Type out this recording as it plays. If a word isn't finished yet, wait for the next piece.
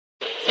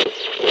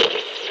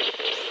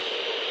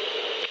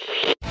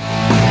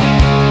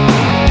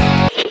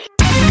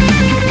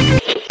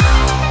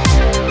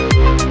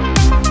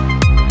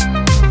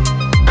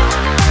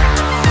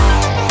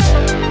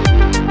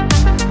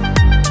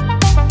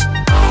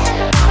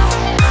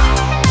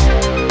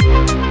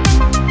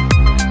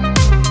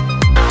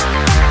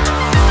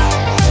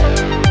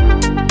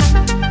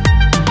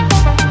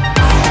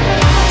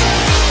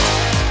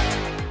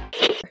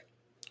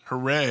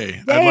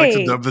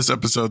like to dub this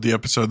episode the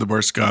episode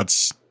where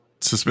Scott's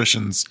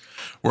suspicions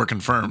were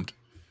confirmed.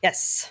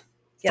 Yes.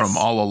 From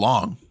all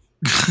along.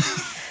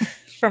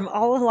 From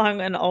all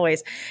along and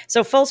always.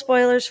 So full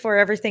spoilers for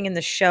everything in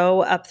the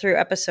show up through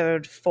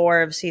episode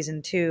 4 of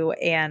season 2,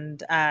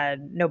 and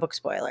no book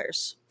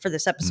spoilers for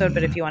this episode.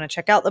 But if you want to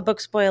check out the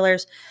book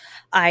spoilers,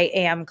 I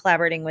am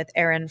collaborating with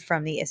Erin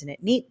from the Isn't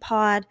It Neat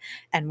pod,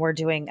 and we're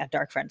doing a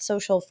Dark Friend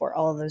social for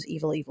all of those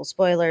evil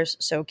spoilers.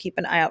 So keep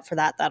an eye out for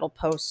that. That'll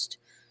post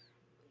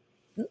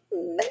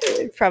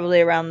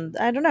probably around,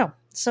 I don't know,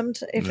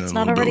 if it's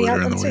not already out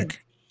then soon.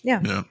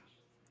 Yeah.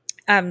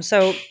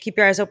 So keep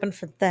your eyes open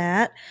for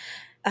that.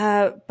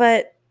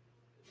 But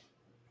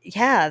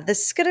yeah,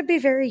 this is going to be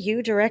very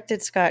you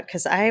directed, Scott,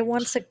 because I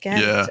once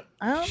again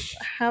I don't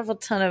have a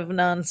ton of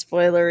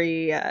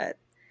non-spoilery.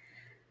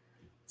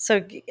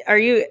 So are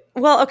you?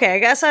 Well, okay. I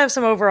guess I have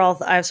some overall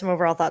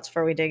thoughts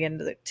before we dig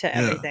into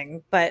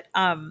everything. But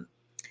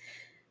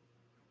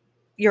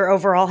you're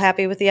overall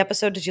happy with the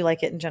episode? Did you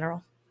like it in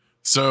general?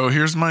 So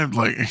here's my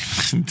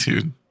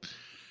dude.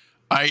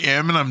 I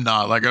am and I'm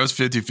not. Like, I was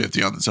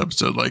 50-50 on this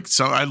episode. Like,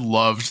 so I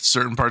loved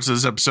certain parts of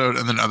this episode,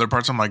 and then other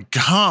parts I'm like,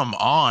 come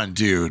on,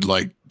 dude.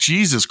 Like,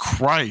 Jesus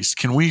Christ,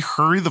 can we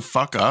hurry the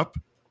fuck up?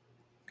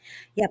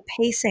 Yeah,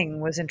 pacing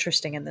was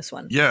interesting in this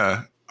one.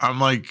 Yeah, I'm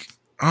like,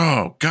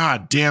 oh,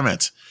 God damn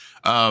it.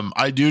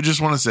 I do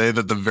just want to say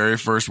that the very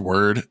first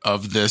word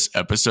of this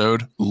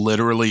episode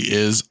literally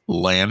is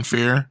land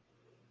fear.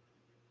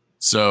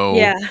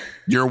 So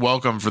you're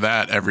welcome for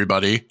that,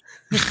 everybody.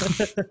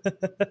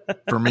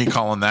 For me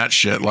calling that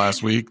shit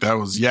last week, that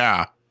was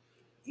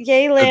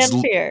yay land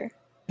fear.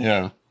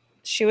 That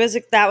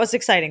was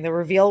exciting. The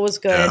reveal was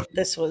good.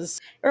 It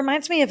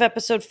reminds me of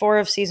episode 4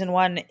 of season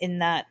 1, in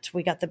that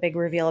we got the big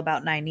reveal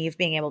about Nynaeve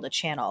being able to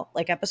channel.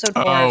 Like, episode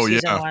 4 of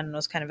season 1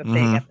 was kind of a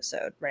big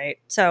episode, right?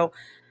 So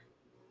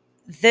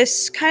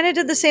this kind of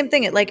did the same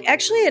thing.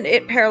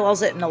 It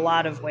parallels it in a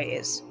lot of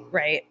ways,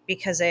 right?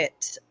 Because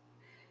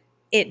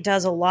it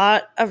does a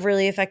lot of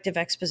really effective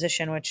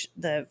exposition, which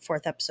the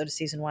 4th episode of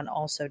season 1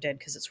 also did,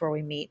 because it's where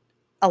we meet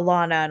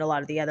Alana and a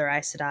lot of the other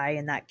Aes Sedai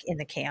in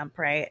the camp,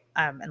 right?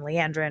 And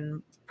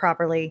Leandrin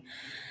properly.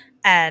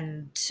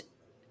 And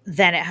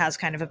then it has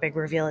kind of a big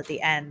reveal at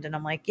the end. And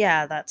I'm like,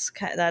 yeah,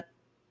 that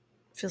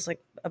feels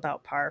like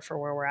about par for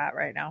where we're at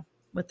right now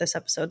with this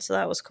episode. So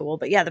that was cool.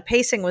 But yeah, the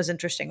pacing was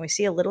interesting. We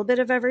see a little bit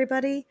of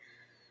everybody,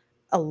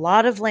 a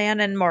lot of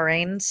Lan and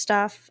Moraine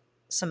stuff,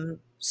 some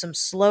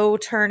slow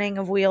turning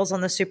of wheels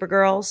on the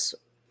Supergirls.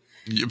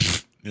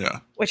 Yeah.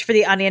 Which for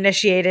the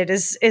uninitiated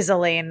is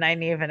Elaine,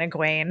 Nynaeve, and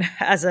Egwene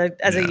as a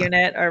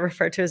unit are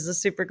referred to as the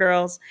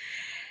Supergirls.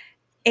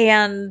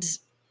 And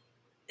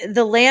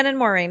the Lan and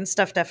Moraine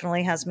stuff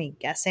definitely has me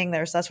guessing.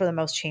 That's where the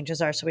most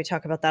changes are. So we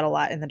talk about that a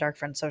lot in the Dark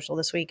Friend social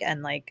this week.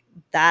 And like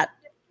that,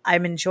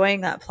 I'm enjoying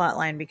that plot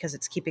line because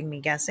it's keeping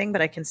me guessing,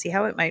 but I can see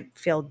how it might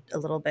feel a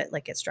little bit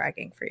like it's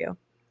dragging for you.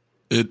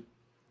 It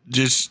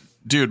just...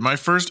 Dude, my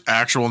first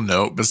actual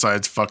note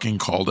besides fucking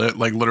called it,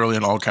 like literally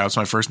in all caps,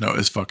 my first note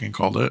is fucking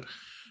called it.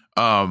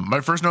 My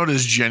first note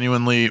is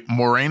genuinely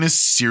Moraine is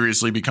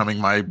seriously becoming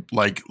my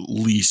like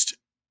least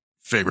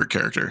favorite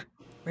character.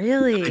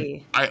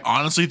 Really? I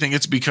honestly think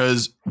it's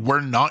because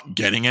we're not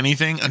getting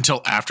anything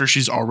until after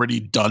she's already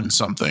done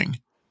something.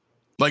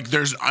 Like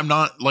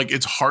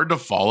it's hard to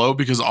follow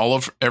because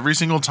every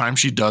single time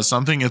she does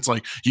something, it's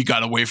like, you got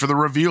to wait for the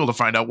reveal to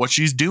find out what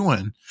she's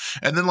doing.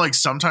 And then like,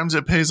 sometimes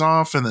it pays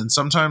off and then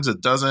sometimes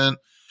it doesn't.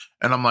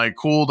 And I'm like,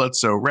 cool,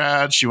 that's so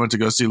rad. She went to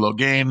go see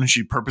Logain and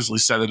she purposely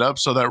set it up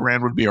so that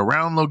Rand would be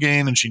around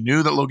Logain. And she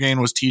knew that Logain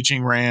was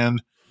teaching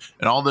Rand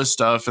and all this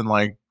stuff. And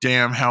like,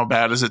 damn, how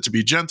bad is it to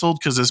be gentled?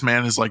 Because this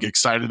man is like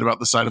excited about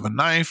the sight of a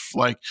knife.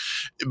 Like,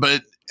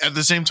 but at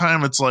the same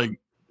time, it's like,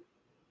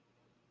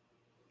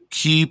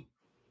 keep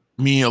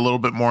me a little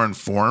bit more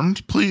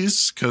informed,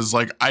 please, because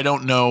like I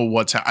don't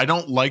know I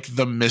don't like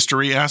the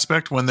mystery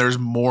aspect when there's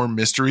more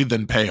mystery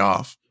than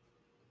payoff.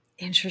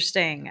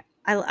 Interesting.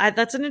 I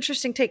that's an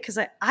interesting take, because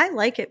I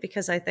like it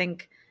because I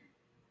think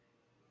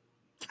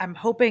I'm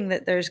hoping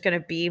that there's going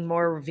to be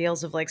more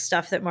reveals of like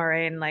stuff that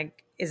Moraine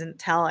like isn't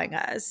telling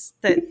us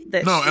that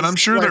no, and I'm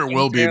sure there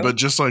will be, but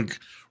just like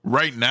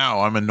right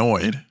now I'm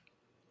annoyed.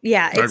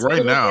 Yeah, like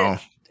right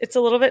now it's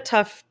a little bit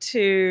tough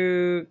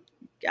to.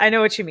 I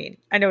know what you mean,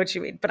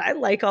 but I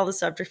like all the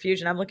subterfuge,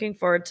 and I'm looking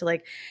forward to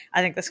like,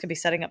 I think this could be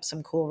setting up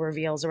some cool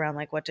reveals around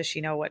like, what does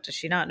she know? What does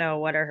she not know?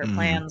 What are her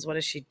plans? What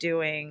is she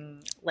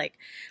doing? Like,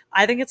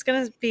 I think it's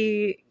going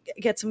to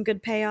get some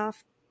good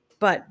payoff,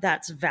 but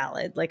that's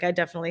valid. Like, I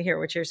definitely hear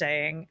what you're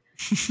saying.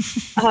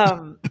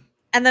 And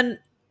then,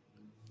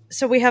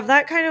 so we have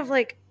that kind of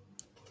like,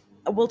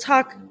 we'll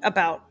talk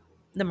about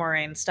the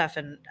Moraine stuff,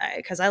 and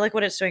because I like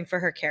what it's doing for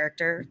her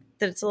character,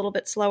 that it's a little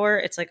bit slower.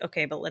 It's like,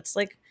 okay, but let's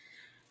like,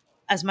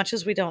 as much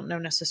as we don't know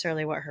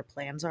necessarily what her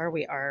plans are,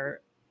 we are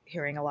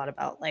hearing a lot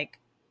about like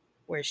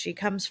where she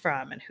comes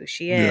from and who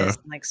she is,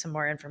 and like some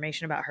more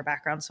information about her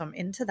background. So I'm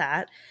into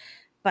that.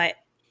 But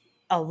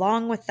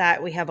along with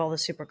that, we have all the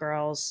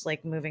Supergirls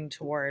like moving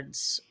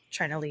towards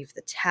trying to leave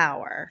the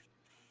tower.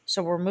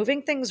 So we're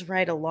moving things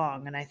right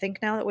along. And I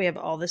think now that we have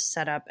all this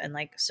set up and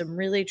like some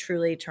really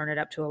truly turn it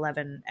up to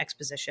 11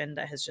 exposition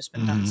that has just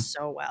been done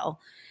so well,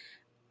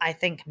 I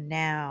think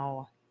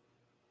now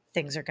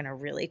things are going to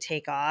really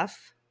take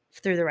off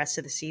through the rest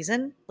of the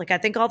season. Like I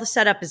think all the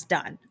setup is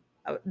done.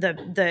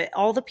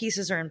 All the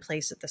pieces are in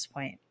place at this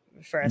point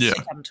for us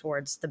to come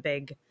towards the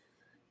big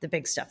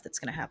stuff that's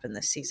going to happen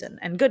this season.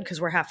 And good,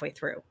 because we're halfway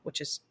through,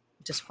 which is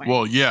disappointing.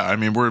 Well, yeah, I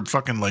mean, we're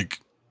fucking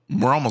like,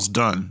 we're almost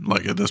done.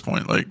 Like at this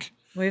point, like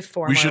we have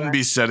 4 we more shouldn't left.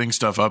 be setting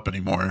stuff up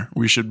anymore.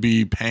 We should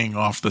be paying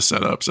off the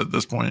setups at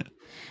this point.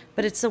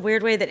 But it's the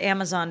weird way that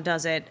Amazon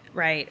does it,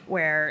 right?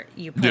 Where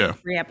you put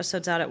 3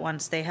 episodes out at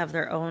once. They have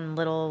their own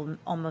little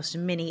almost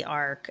mini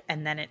arc.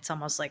 And then it's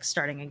almost like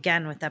starting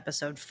again with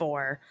episode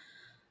 4.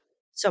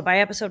 So by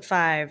episode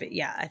 5,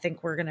 yeah, I think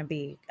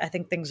I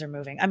think things are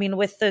moving. I mean,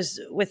 with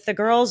the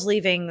girls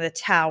leaving the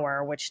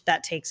tower, which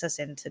that takes us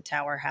into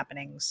tower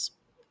happenings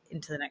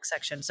into the next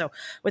section. So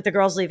with the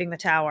girls leaving the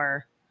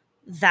tower,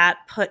 that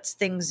puts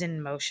things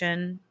in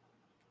motion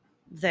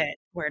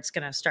where it's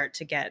going to start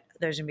to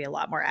there's going to be a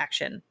lot more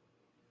action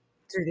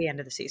through the end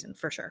of the season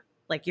for sure.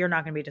 Like you're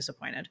not going to be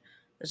disappointed.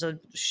 There's a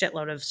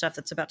shitload of stuff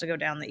that's about to go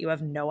down that you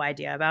have no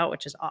idea about,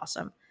 which is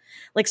awesome.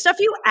 Like stuff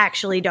you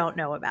actually don't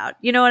know about.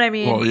 You know what I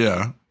mean? Well,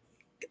 yeah.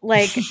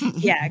 Like,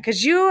 yeah,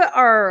 because you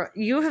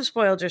have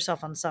spoiled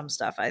yourself on some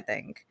stuff, I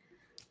think.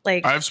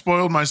 Like I've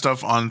spoiled my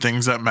stuff on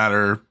things that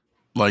matter,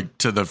 like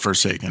to the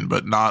Forsaken,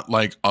 but not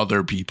like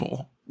other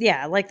people.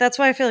 Yeah, like that's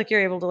why I feel like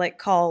you're able to like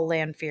call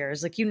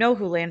Lanfears. Like you know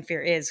who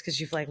Lanfear is because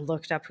you've like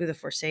looked up who the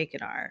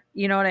Forsaken are.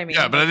 You know what I mean?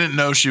 Yeah, but I didn't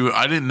know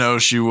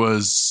she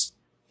was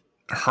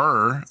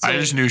her. So, I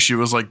just knew she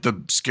was like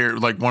the scared,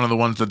 like one of the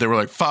ones that they were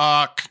like,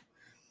 fuck.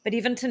 But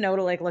even to know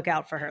to like look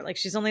out for her, like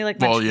she's only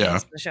like mentioned in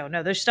the show.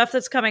 No, there's stuff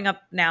that's coming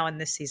up now in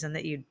this season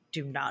that you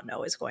do not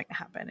know is going to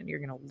happen, and you're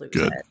going to lose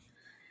it.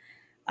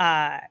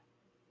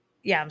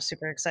 Yeah, I'm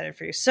super excited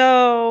for you.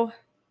 So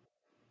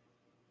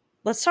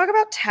let's talk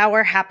about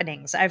tower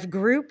happenings. I've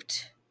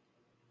grouped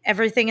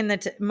everything in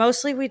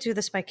mostly we do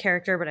this by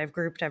character, but I've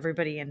grouped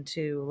everybody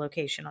into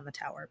location on the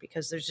tower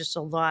because there's just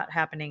a lot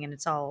happening and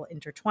it's all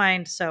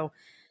intertwined. So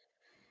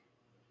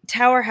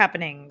tower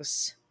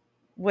happenings.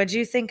 What do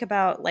you think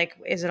about, like,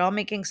 is it all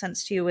making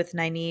sense to you with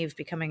Nynaeve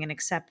becoming an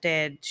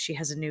accepted? She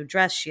has a new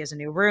dress. She has a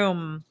new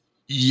room.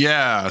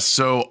 Yeah.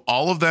 So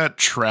all of that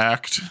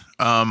tracked.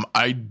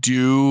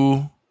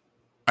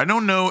 I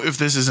don't know if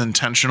this is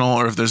intentional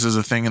or if this is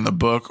a thing in the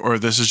book or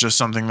if this is just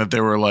something that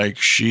they were like,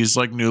 she's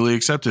like newly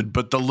accepted.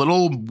 But the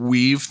little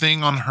weave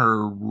thing on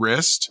her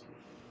wrist,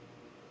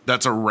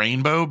 that's a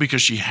rainbow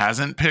because she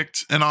hasn't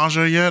picked an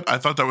Aja yet. I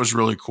thought that was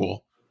really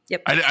cool.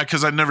 Yep.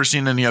 Because I'd never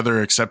seen any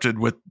other accepted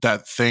with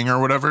that thing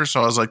or whatever.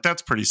 So I was like,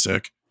 that's pretty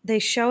sick. They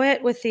show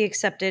it with the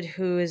accepted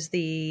who is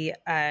the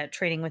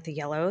training with the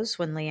yellows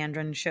when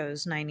Leandrin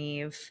shows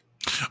Nynaeve.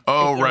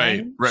 Oh,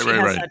 right. She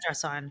has that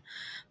dress on.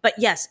 But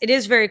yes, it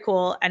is very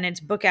cool and it's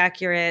book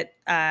accurate.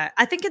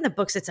 I think in the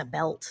books it's a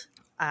belt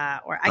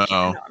or I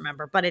don't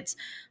remember,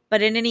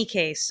 but in any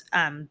case,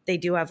 they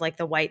do have like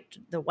the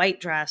white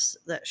dress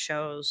that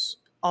shows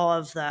all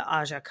of the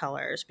Aja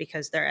colors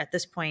because they're at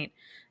this point,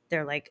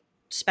 they're like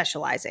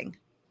specializing.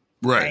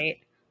 Right.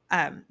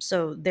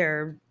 So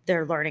they're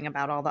learning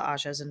about all the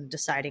Ajas and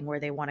deciding where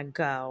they want to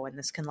go. And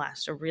this can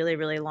last a really,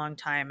 really long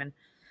time. And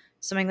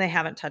something they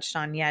haven't touched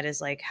on yet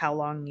is like how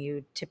long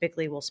you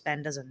typically will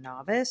spend as a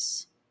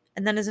novice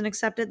and then as an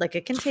accepted. Like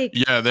it can take.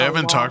 Yeah, they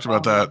haven't talked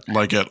about that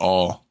like at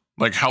all.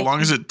 Like how long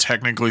is it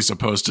technically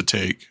supposed to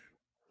take?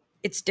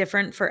 It's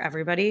different for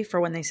everybody for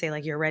when they say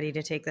like you're ready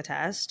to take the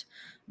test,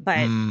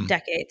 but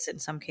decades in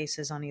some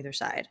cases on either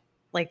side.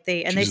 Like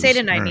they say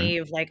to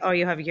Nynaeve, like, oh,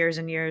 you have years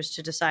and years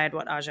to decide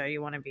what Aja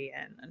you want to be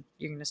in and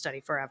you're going to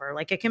study forever.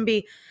 Like it can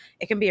be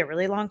a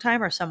really long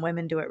time or some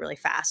women do it really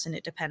fast. And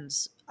it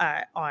depends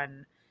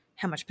on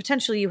how much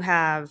potential you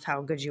have,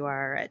 how good you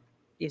are at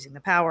using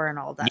the power and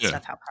all of that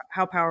stuff,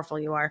 how powerful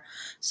you are.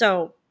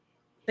 So,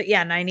 but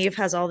yeah, Nynaeve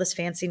has all this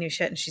fancy new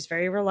shit and she's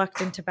very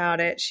reluctant about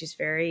it. She's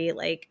very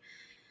like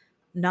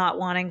not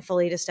wanting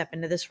fully to step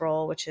into this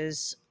role, which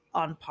is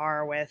on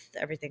par with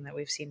everything that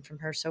we've seen from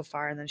her so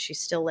far. And then she's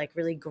still like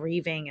really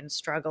grieving and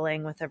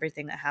struggling with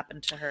everything that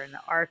happened to her in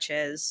the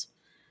arches.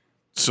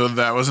 So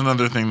that was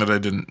another thing that I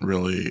didn't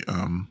really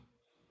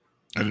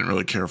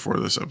care for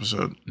this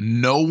episode.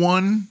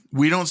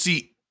 We don't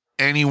see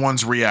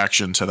anyone's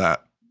reaction to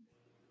that.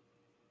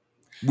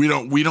 We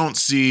don't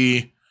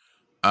see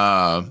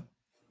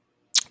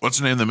what's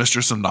her name, the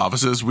Mistress of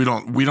Novices. We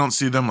don't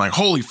see them like,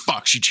 holy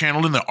fuck, she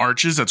channeled in the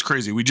arches. That's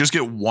crazy. We just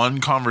get one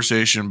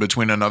conversation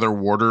between another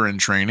warder in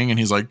training, and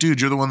he's like,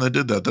 dude, you're the one that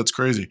did that. That's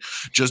crazy.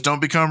 Just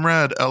don't become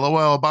red.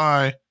 LOL.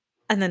 Bye.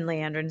 And then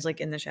Leandrin's like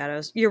in the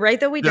shadows. You're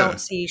right that we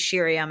don't see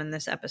Shiriam in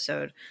this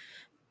episode,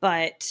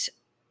 but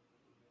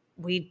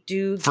we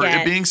do for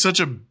it being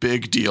such a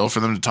big deal for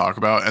them to talk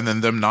about, and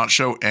then them not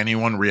show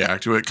anyone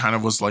react to it kind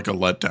of was like a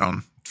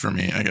letdown for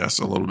me, I guess,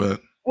 a little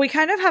bit. We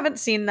kind of haven't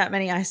seen that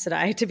many Aes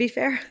Sedai, to be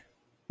fair.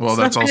 Well,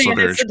 that's also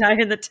very Aes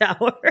Sedai in the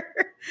tower.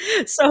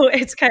 So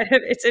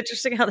it's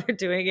interesting how they're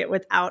doing it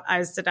without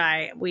Aes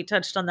Sedai. We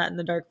touched on that in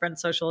the Dark Friend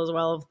social as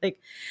well. Of like,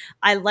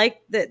 I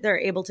like that they're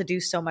able to do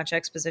so much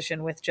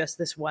exposition with just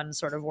this one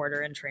sort of order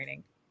and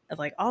training of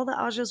like all the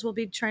Ajas will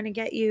be trying to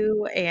get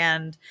you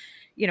and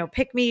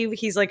pick me.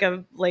 He's like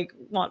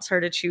wants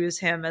her to choose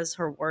him as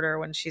her warder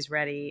when she's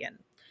ready and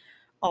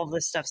all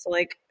this stuff. So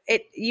like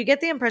you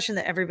get the impression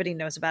that everybody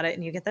knows about it,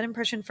 and you get that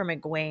impression from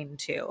Egwene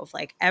too, of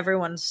like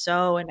everyone's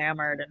so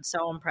enamored and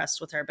so impressed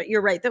with her. But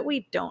you're right that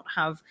we don't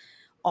have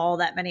all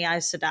that many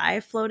Aes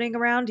Sedai floating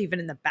around,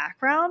 even in the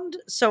background.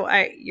 So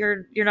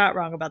you're not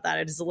wrong about that.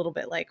 It is a little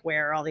bit like,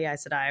 where are all the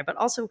Aes Sedai? But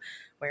also,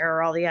 where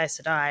are all the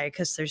Aes Sedai?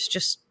 Because there's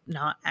just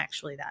not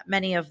actually that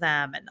many of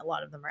them, and a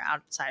lot of them are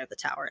outside of the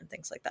tower and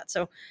things like that.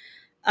 So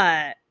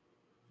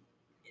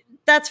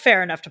that's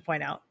fair enough to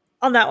point out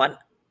on that one.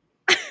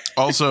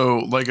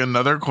 Also, like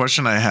another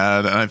question I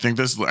had, and I think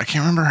I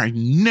can't remember. I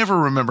never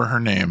remember her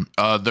name.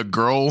 The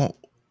girl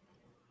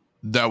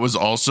that was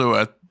also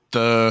at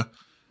I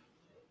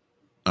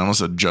almost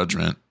said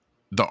judgment,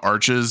 the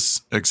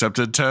Arches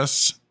accepted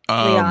test.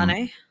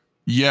 Liane.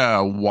 Yeah.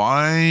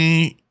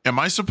 Why am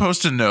I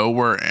supposed to know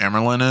where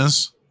Amerlin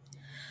is?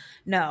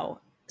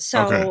 No.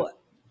 So,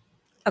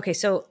 okay.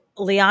 So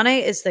Liane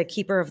is the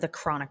keeper of the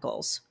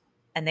Chronicles.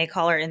 And they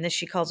call her, in this,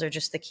 she calls her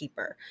just the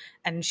keeper.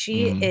 And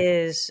she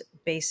is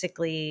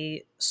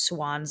basically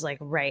Swan's like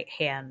right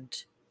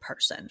hand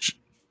person.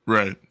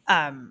 Right.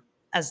 And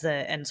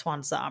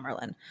Swan's the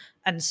Amerlin.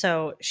 And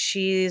so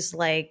she's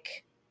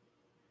like,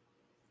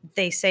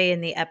 they say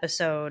in the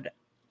episode,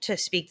 to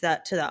speak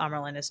that to the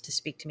Amerlin is to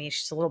speak to me.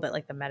 She's a little bit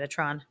like the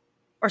Metatron.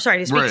 Or sorry,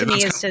 to speak to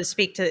me is to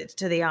speak to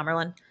the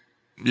Amerlin.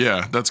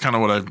 Yeah, that's kind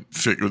of what I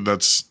figured. The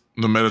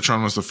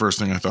Metatron was the first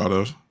thing I thought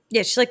of.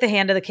 Yeah, she's like the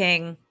hand of the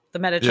king. The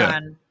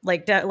Metatron,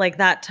 like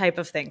that type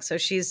of thing. So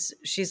she's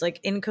like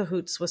in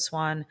cahoots with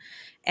Swan,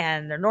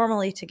 and they're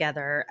normally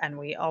together. And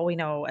all we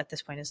know at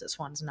this point is that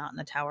Swan's not in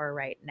the tower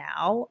right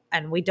now,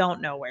 and we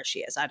don't know where she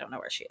is. I don't know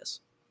where she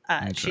is.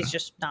 She's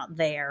just not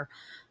there.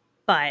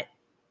 But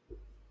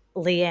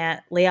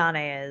Liane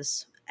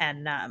is,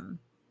 and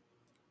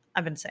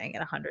I've been saying it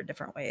 100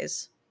 different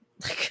ways.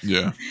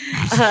 Yeah.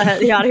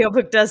 The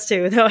audiobook does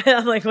too, though.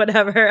 I'm like,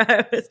 whatever.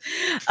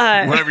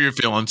 Whatever you're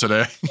feeling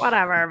today.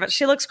 Whatever. But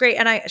she looks great.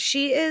 And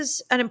she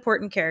is an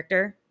important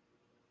character,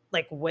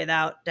 like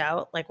without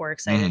doubt. Like, we're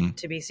excited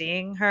to be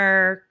seeing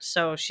her.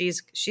 So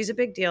she's a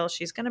big deal.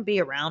 She's going to be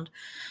around.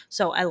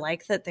 So I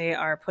like that they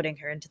are putting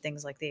her into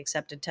things like the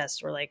accepted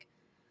test, where like,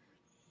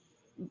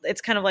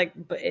 it's kind of like,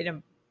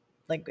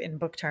 in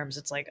book terms,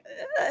 it's like,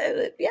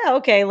 yeah,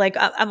 okay. Like,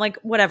 I'm like,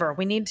 whatever.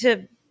 We need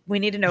to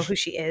know who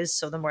she is,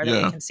 so the more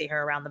that we can see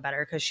her around, the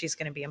better, because she's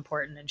going to be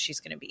important and she's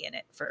going to be in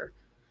it for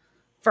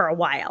a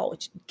while,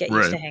 which get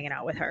used to hanging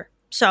out with her.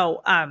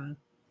 So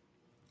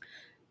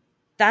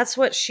that's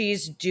what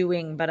she's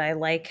doing. But I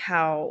like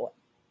how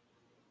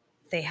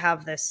they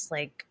have this,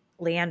 like,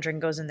 Leandrin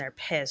goes in there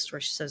pissed,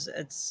 where she says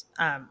it's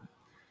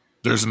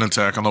there's an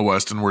attack on the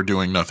West and we're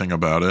doing nothing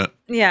about it.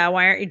 Yeah,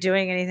 why aren't you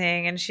doing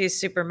anything? And she's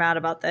super mad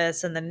about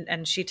this.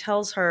 And she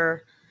tells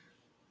her,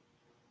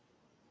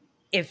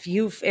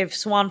 if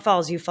Swan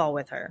falls, you fall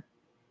with her.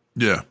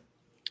 Yeah.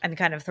 And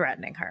kind of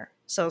threatening her.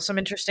 So some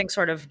interesting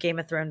sort of Game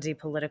of Thronesy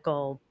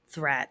political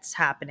threats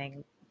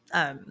happening,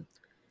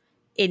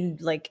 in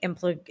like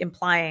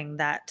implying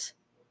that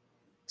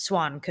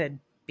Swan could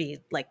be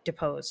like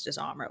deposed as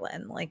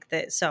Amerlin, like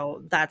that.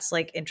 So that's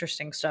like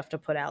interesting stuff to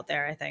put out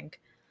there, I think.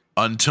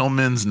 Until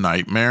Min's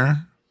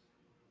nightmare,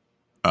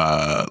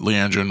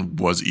 Leandrin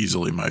was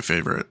easily my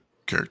favorite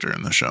character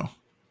in the show.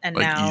 And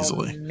like, now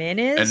easily. Min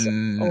is?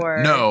 And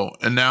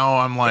now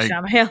I'm like,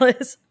 Shamael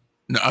is?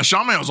 No,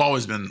 Shamael's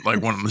always been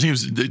like one of them.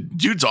 The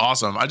dude's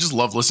awesome. I just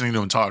love listening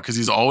to him talk because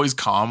he's always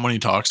calm when he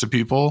talks to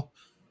people.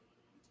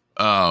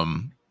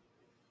 And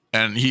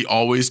he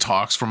always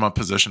talks from a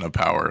position of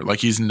power. Like,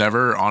 he's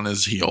never on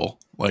his heel.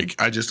 Like,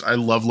 I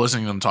love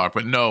listening to him talk.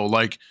 But no,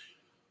 like,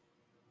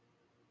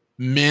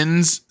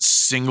 Min's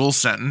single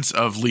sentence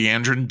of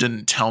Leandrin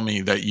didn't tell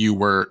me that you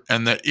were,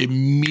 and that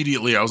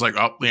immediately I was like,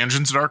 oh,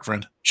 Leandrin's a dark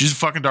friend. She's a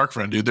fucking dark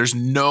friend, dude. There's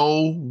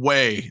no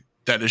way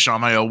that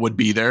Ishamael would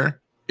be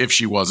there if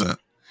she wasn't.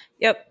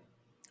 Yep.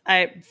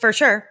 For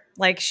sure.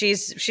 Like,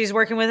 she's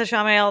working with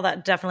Ishamael.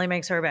 That definitely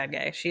makes her a bad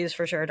guy. She is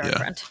for sure a dark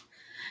friend.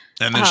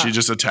 And then she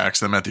just attacks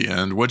them at the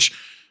end, which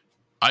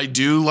I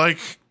do like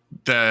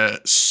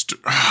that.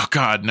 Oh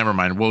God, never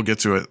mind. We'll get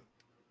to it.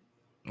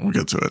 What are you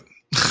going to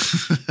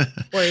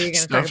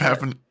talk about?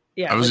 Happened.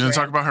 Yeah, I was going to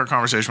talk about her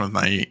conversation with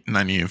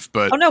Nynaeve,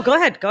 but no, go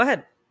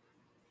ahead.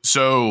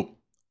 So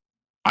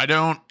I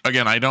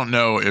don't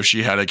know if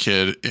she had a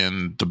kid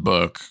in the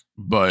book,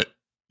 but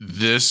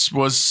this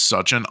was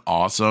such an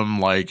awesome,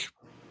 like,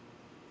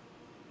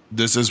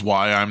 this is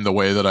why I'm the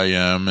way that I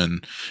am,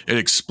 and it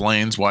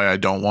explains why I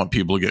don't want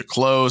people to get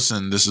close,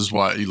 and this is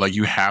why, like,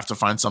 you have to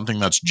find something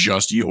that's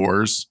just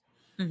yours.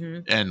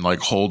 And like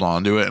hold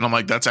on to it. And I'm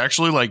like, that's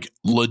actually like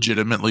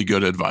legitimately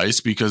good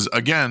advice, because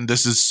again,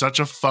 this is such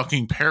a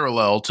fucking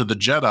parallel to the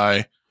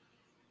Jedi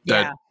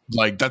that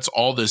Like, that's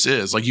all this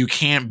is. Like, you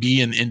can't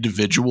be an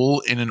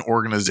individual in an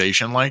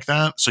organization like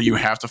that. So you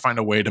have to find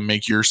a way to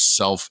make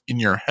yourself in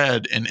your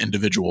head an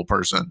individual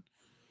person.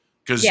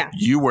 Because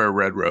you wear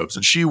red robes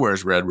and she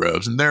wears red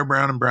robes and they're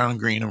brown and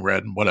green and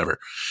red and whatever.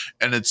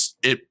 And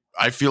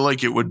I feel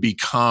like it would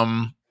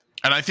become,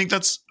 and I think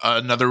that's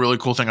another really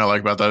cool thing I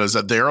like about that is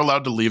that they're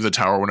allowed to leave the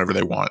tower whenever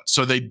they want.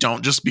 So they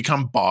don't just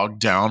become bogged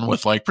down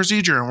with like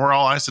procedure and we're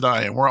all Aes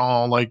Sedai and we're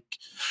all like,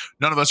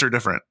 none of us are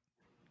different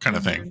kind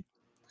of thing.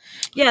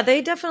 Yeah,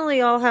 they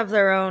definitely all have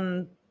their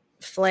own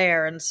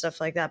flair and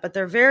stuff like that, but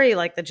they're very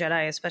like the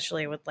Jedi,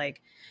 especially with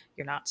like,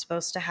 you're not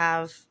supposed to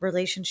have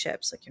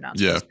relationships, like you're not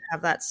supposed to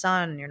have that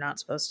son, you're not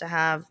supposed to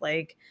have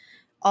like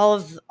all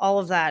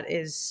of that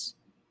is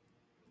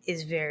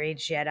very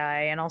Jedi.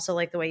 And also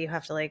like the way you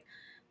have to like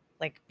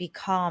be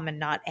calm and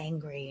not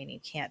angry, and you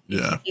can't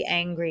be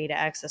angry to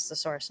access the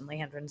source. And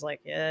Leandrin's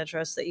like,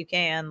 trust that you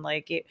can,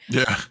 like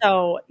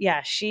so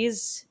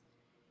she's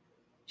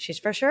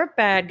for sure a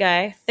bad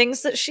guy.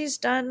 Things that she's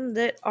done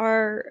that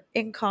are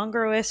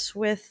incongruous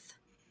with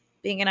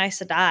being an Aes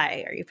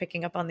Sedai. Are you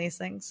picking up on these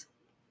things?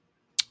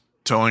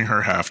 Telling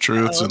her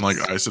half-truths and like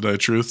Aes Sedai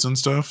truths and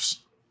stuff.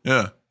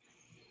 Yeah.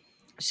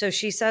 So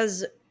she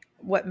says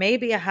what may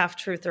be a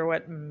half-truth or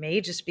what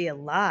may just be a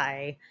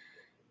lie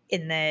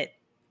in that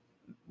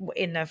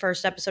in the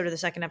first episode or the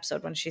second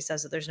episode when she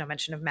says that there's no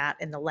mention of Matt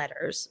in the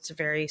letters. It's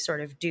very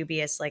sort of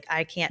dubious, like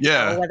I can't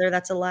tell whether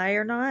that's a lie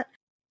or not.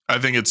 I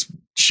think it's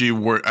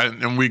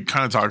and we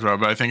kind of talked about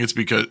it, but I think it's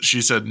because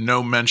she said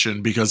no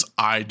mention because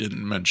I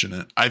didn't mention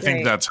it. I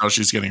think that's how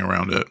she's getting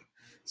around it.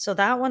 So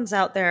that one's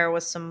out there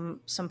with some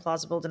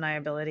plausible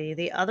deniability.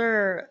 The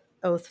other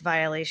oath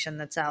violation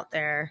that's out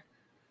there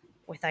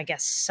with, I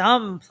guess,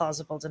 some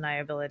plausible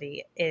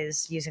deniability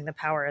is using the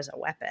power as a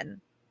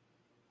weapon.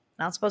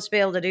 Not supposed to be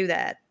able to do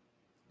that.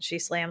 She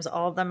slams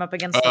all of them up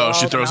against the wall. Oh,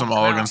 she throws them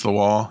all against the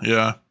wall.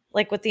 Yeah.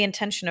 Like with the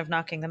intention of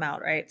knocking them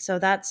out, right? So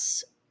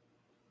that's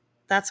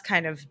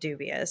kind of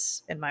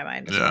dubious in my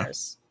mind as far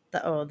as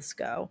the oaths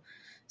go.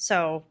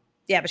 So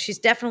yeah, but she's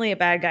definitely a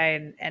bad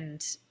guy,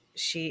 and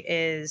she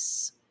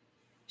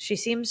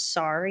seems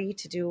sorry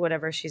to do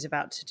whatever she's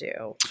about to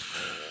do.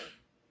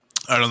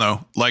 I don't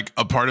know. Like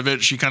a part of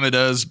it she kind of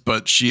does,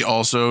 but she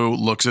also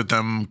looks at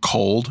them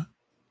cold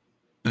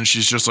and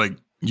she's just like,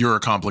 you're a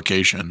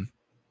complication,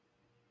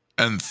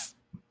 and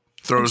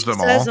throws them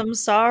all. Says I'm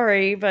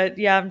sorry, but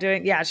I'm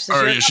doing. Yeah, she's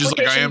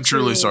like, I am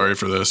truly sorry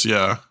for this.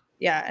 Yeah.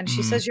 Yeah, and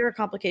she says you're a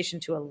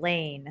complication to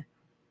Elaine.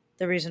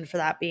 The reason for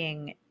that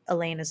being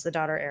Elaine is the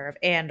daughter heir of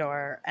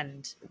Andor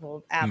and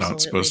will absolutely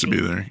not supposed to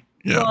be there.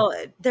 Yeah. Well,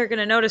 they're going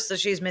to notice that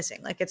she's missing.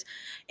 Like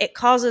it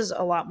causes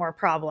a lot more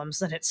problems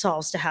than it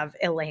solves to have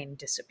Elaine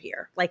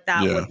disappear. Like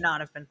that would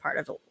not have been part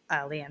of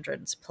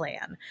Leandrin's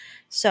plan.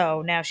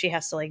 So now she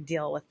has to like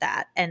deal with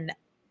that. And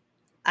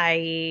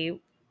I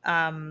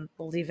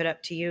will leave it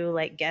up to you,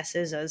 like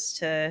guesses as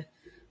to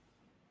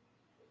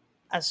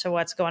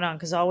what's going on.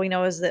 Because all we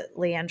know is that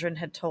Leandrin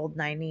had told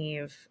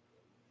Nynaeve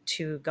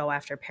to go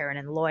after Perrin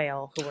and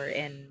Loyal, who were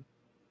in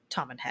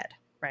Tom and Head,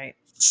 right?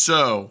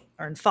 So,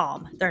 or in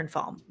Falm. They're in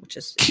Falm, which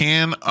is.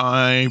 Can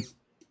I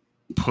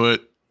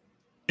put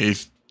a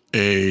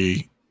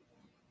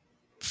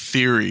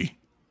theory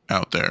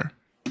out there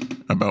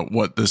about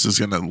what this is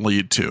going to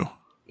lead to?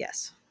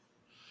 Yes.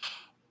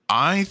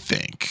 I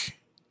think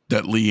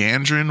that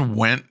Leandrin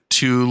went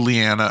to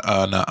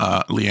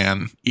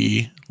Leanne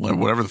E,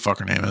 whatever the fuck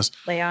her name is.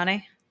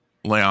 Leane,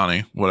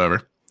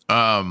 whatever.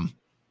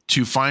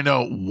 To find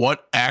out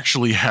what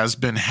actually has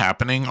been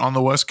happening on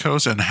the West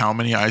Coast and how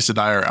many Aes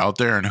Sedai are out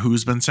there and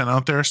who's been sent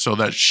out there, so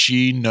that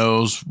she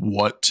knows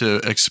what to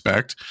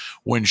expect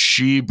when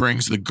she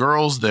brings the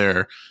girls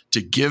there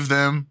to give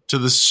them to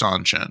the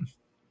Seanchan.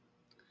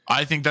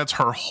 I think that's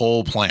her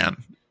whole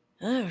plan.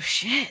 Oh,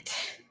 shit.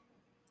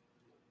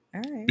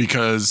 All right.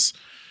 Because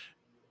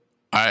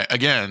all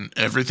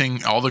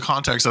the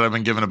context that I've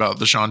been given about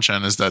the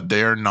Seanchan is that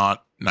they are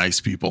not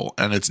nice people,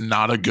 and it's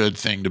not a good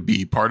thing to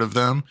be part of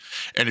them.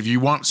 And if you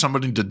want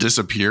somebody to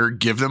disappear,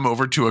 give them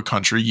over to a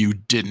country you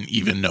didn't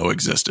even know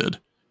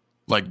existed.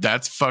 Like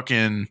that's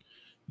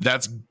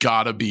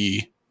gotta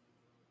be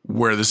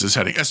where this is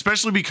heading,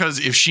 especially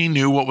because if she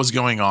knew what was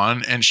going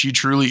on and she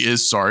truly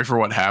is sorry for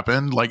what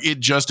happened, like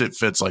it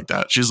fits like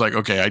that. She's like,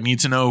 okay, I need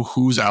to know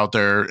who's out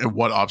there and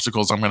what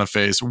obstacles I'm going to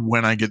face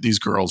when I get these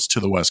girls to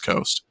the West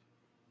Coast.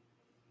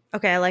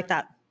 Okay, I like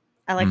that.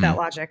 I like that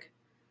logic.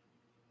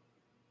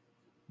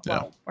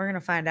 Well, we're going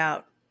to find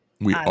out.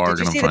 We are going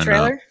to find out. Did you see the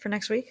trailer for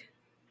next week?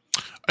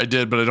 I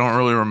did, but I don't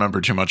really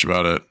remember too much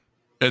about it.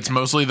 It's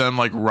mostly them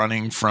like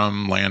running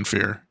from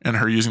Lanfear and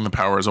her using the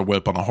power as a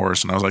whip on a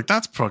horse. And I was like,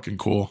 that's fucking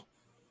cool.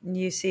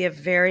 You see a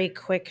very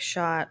quick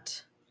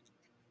shot.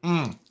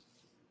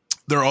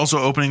 They're also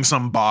opening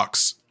some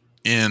box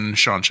in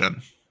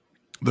Seanchan.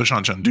 The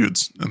Seanchan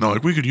dudes. And they're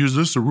like, we could use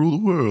this to rule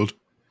the world.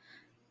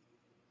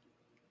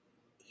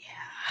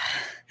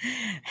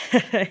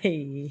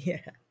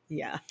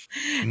 Yeah.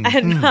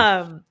 And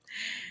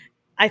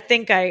I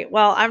think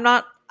I'm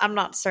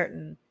not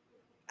certain.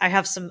 I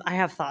have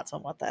thoughts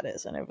on what that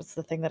is, and it was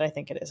the thing that I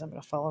think it is. I'm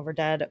going to fall over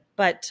dead.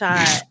 But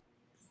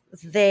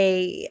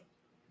they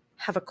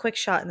have a quick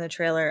shot in the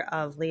trailer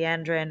of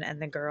Leandrin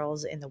and the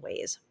girls in the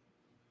Ways.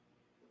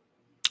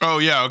 Oh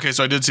yeah, okay.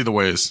 So I did see the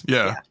Ways.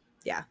 Yeah.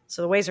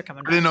 So the Ways are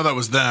coming back. I didn't know that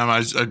was them.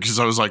 Because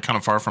I was like kind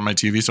of far from my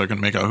TV, so I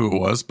couldn't make out who it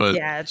was. But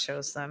yeah, it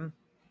shows them.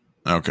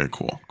 Okay,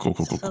 cool.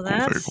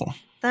 Very cool.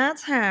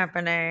 That's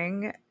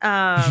happening.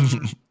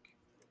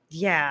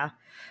 Yeah.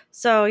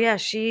 So yeah,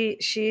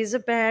 she's a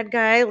bad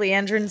guy.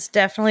 Leandrin's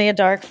definitely a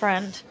dark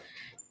friend,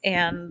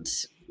 and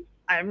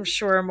I'm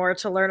sure more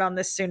to learn on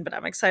this soon. But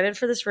I'm excited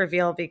for this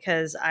reveal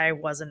because I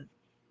wasn't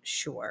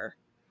sure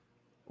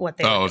what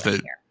they were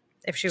doing here,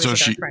 if she was a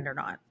dark friend or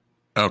not.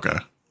 Okay.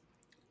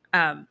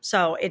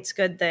 So it's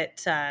good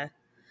that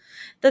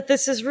that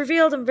this is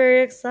revealed. I'm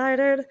very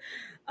excited.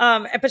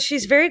 But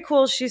she's very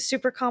cool. She's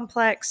super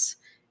complex,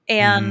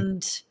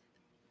 and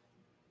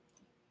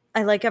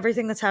I like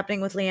everything that's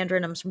happening with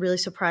Leandrin. I'm really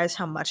surprised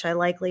how much I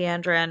like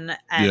Leandrin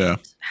and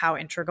how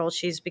integral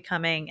she's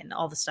becoming and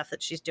all the stuff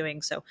that she's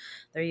doing. So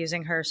they're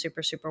using her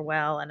super, super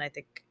well. And I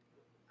think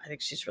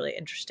she's really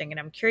interesting. And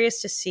I'm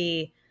curious to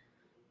see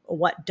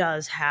what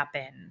does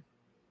happen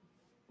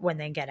when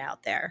they get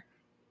out there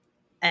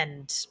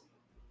and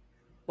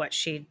what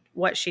she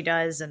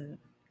does. And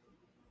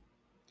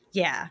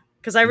yeah,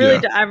 because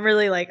I'm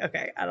really like,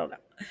 okay, I don't know.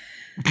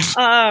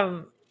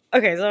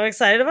 Okay, so I'm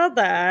excited about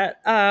that.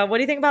 What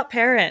do you think about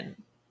Perrin?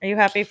 Are you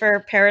happy for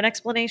Perrin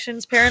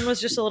explanations? Perrin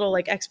was just a little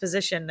like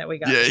exposition that we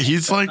got. Yeah,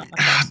 he's like,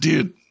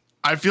 dude,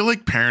 I feel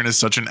like Perrin is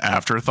such an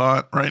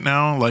afterthought right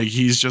now. Like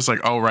he's just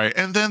like, oh right,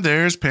 and then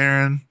there's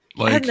Perrin.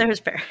 Like, and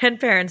there's Perrin. And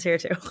Perrin's here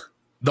too.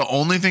 The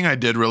only thing I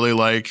did really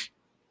like,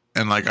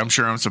 and like I'm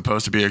sure I'm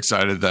supposed to be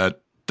excited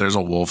that there's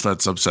a wolf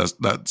that's obsessed,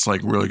 that's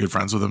like really good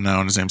friends with him now,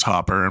 and his name's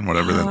Hopper and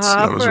whatever. That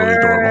was really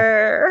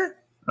adorable.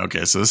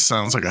 Okay, so this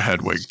sounds like a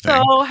Hedwig thing.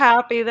 So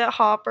happy that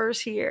Hopper's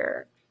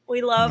here.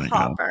 We love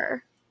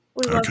Hopper.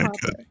 We love Hopper.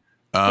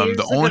 Good.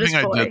 The only thing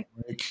I did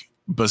like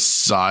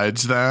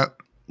besides that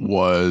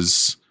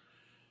was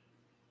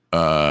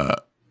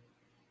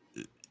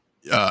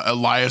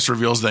Elias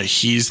reveals that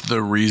he's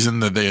the reason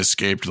that they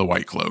escaped the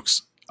White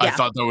Cloaks. Yeah. I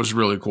thought that was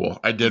really cool.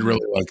 I did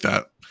really like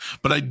that.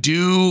 But I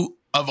do,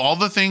 of all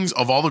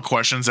the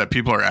questions that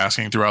people are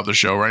asking throughout the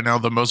show right now,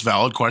 the most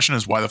valid question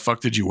is why the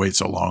fuck did you wait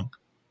so long?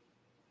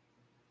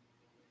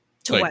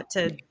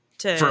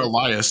 For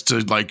Elias to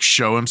like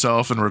show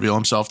himself and reveal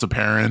himself to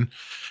Perrin,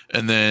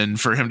 and then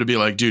for him to be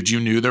like, dude, you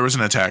knew there was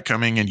an attack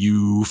coming and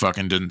you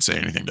fucking didn't say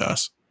anything to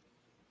us.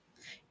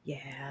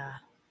 Yeah,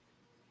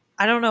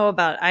 I don't know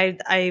about I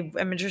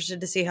am interested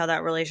to see how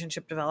that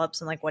relationship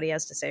develops and like what he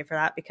has to say for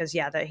that, because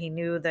that he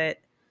knew that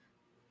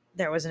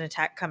there was an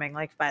attack coming,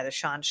 like by the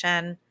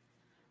Shanshan.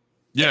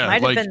 Yeah, it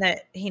might have been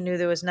that he knew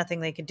there was nothing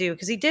they could do,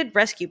 because he did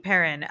rescue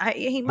Perrin.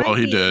 He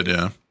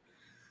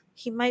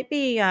might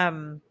be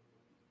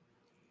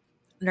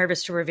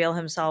nervous to reveal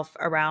himself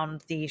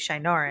around the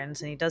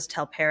Shinorans, and he does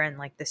tell Perrin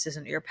like, this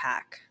isn't your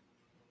pack.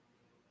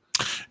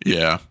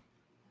 Yeah.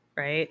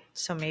 Right?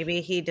 So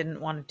maybe he didn't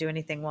want to do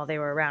anything while they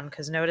were around,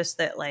 because notice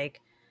that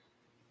like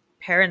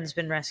Perrin's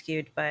been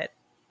rescued, but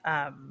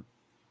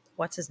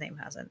what's his name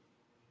hasn't.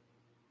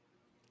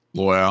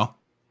 Loyal.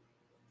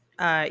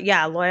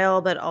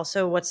 Loyal, but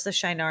also what's the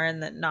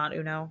Shinoran that not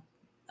Uno?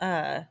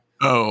 Ingtar.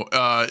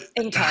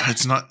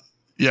 It's not.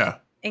 Yeah.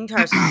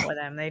 Ingtar's not with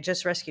him. They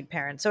just rescued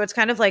Perrin. So it's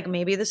kind of like,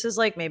 maybe this is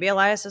like, maybe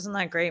Elias isn't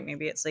that great.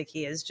 Maybe it's like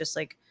he is just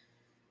like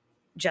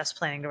just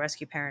planning to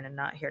rescue Perrin and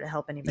not here to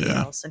help anybody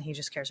else. And he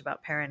just cares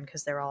about Perrin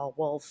because they're all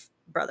wolf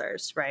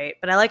brothers, right?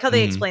 But I like how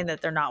they explain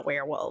that they're not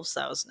werewolves.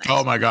 That was nice.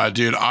 Oh my God,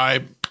 dude.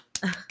 I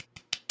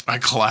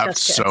clapped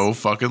so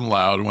fucking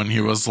loud when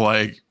he was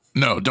like,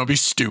 no, don't be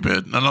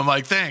stupid. And I'm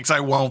like, thanks, I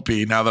won't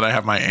be, now that I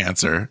have my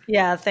answer.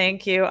 Yeah,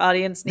 thank you.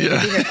 Audience need to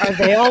be here. Are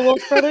they all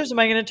wolf brothers? Am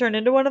I going to turn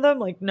into one of them?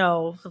 Like,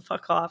 no,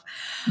 fuck off.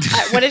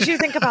 What did you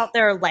think about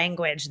their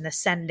language and the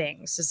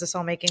sendings? Is this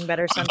all making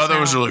better sense? I thought that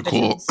was really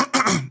cool.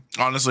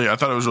 Honestly, I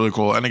thought it was really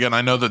cool. And again,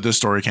 I know that this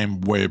story came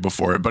way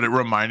before it, but it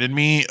reminded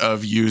me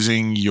of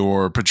using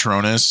your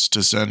Patronus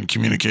to send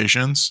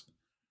communications.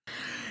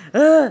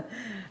 I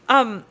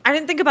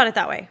didn't think about it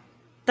that way.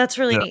 That's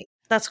really neat.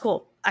 That's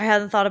cool. I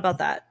hadn't thought about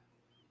that.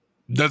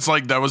 That's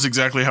like, that was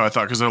exactly how I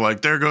thought, because they're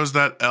like, there goes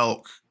that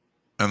elk.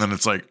 And then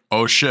it's like,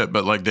 oh shit.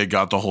 But like, they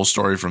got the whole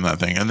story from that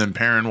thing. And then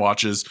Perrin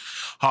watches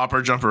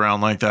Hopper jump around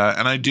like that.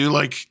 And I do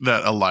like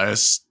that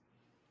Elias.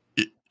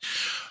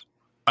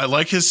 I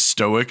like his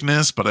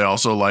stoicness, but I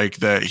also like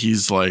that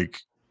he's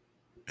like,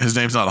 his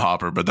name's not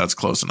Hopper, but that's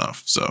close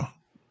enough. So,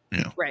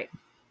 yeah. Right.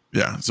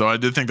 Yeah. So I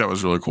did think that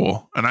was really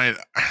cool. And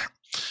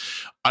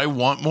I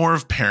want more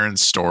of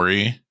Perrin's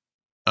story.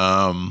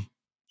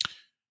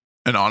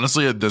 And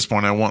honestly, at this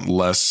point, I want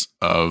less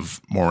of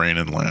Moraine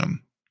and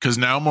Lan, because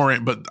now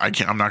Moraine, but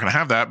I'm not going to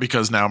have that,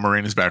 because now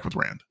Moraine is back with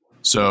Rand.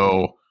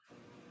 So,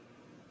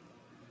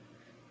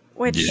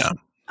 which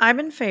I'm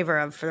in favor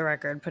of, for the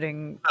record,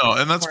 putting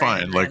and that's Moiraine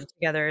fine. Like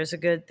together is a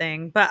good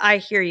thing. But I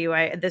hear you.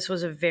 This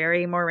was a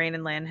very Moiraine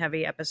and Lan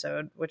heavy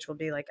episode, which will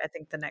be like I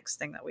think the next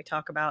thing that we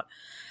talk about.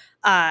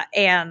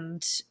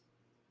 And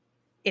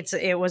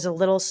it was a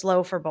little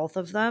slow for both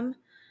of them,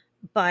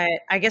 but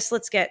I guess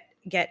let's get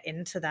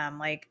into them.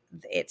 Like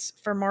it's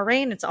for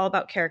Moiraine, it's all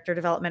about character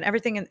development.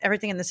 Everything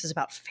in this is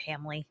about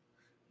family,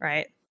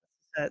 right?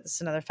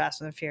 It's another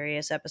Fast and the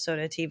Furious episode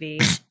of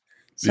TV.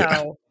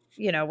 So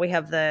we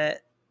have the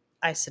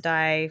Aes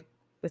Sedai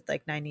with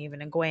like Nynaeve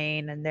and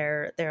Egwene and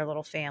their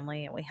little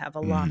family, and we have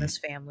Alana's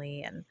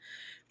family, and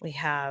we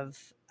have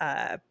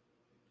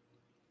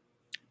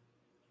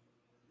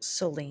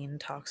Celine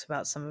talks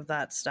about some of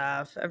that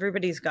stuff.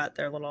 Everybody's got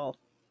their little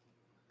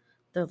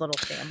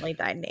family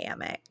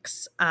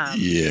dynamics.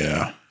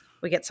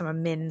 We get some of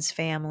Min's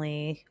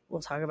family.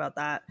 We'll talk about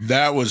that.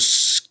 That was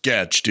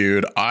sketch,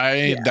 dude.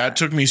 That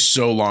took me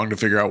so long to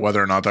figure out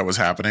whether or not that was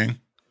happening.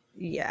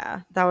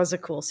 Yeah, that was a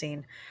cool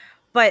scene.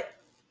 But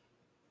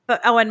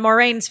and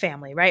Moraine's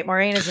family, right?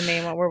 Moiraine is the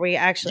main one where we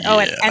actually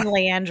and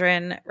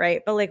Leandrin,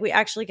 right? But like we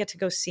actually get to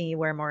go see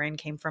where Moiraine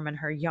came from and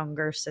her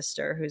younger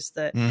sister, who's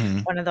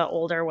one of the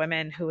older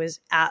women who was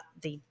at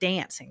the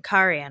dance in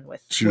Carian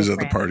with. She was at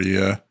the party,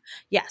 yeah.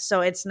 Yeah,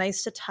 so it's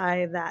nice to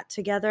tie that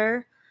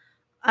together.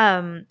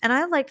 And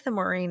I like the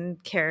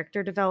Moiraine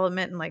character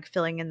development and like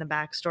filling in the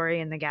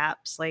backstory and the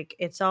gaps. Like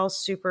it's all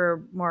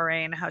super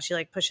Moiraine, how she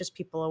like pushes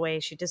people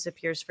away. She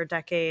disappears for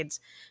decades.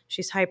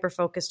 She's hyper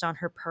focused on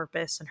her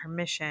purpose and her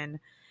mission,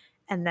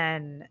 and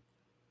then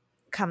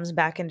comes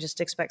back and just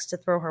expects to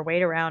throw her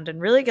weight around and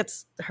really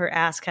gets her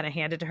ass kind of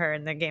handed to her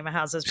in the Game of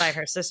Houses by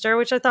her sister,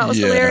 which I thought was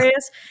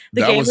hilarious.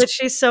 The game that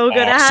she's so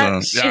good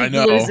at, she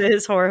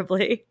loses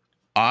horribly.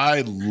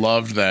 I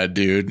loved that,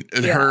 dude.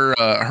 Yeah.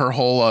 Her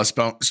whole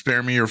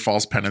spare me your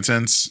false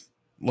penitence.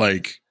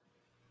 Like,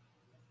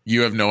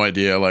 you have no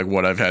idea like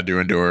what I've had to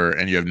endure,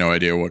 and you have no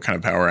idea what kind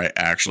of power I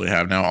actually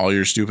have now. All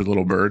your stupid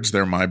little birds,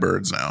 they're my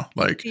birds now.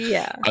 Like,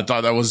 I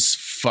thought that was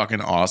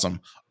fucking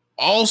awesome.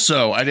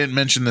 Also, I didn't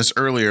mention this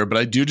earlier, but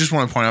I do just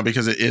want to point out,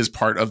 because it is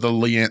part of the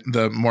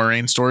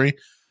Moiraine story.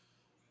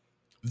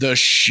 The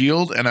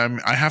shield, and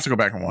I have to go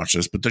back and watch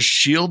this, but the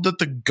shield that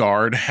the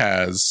guard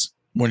has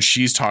when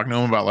she's talking to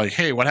him about like,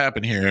 hey, what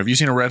happened here? Have you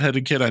seen a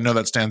redheaded kid? I know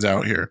that stands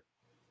out here.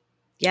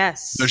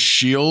 Yes. The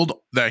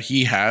shield that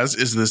he has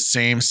is the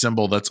same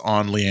symbol that's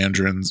on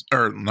Lanfear's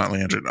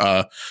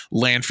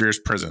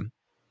prison.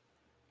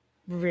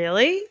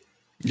 Really?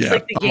 Yeah.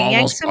 Like the yin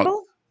yang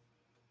symbol?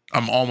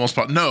 I'm almost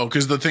no,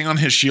 because the thing on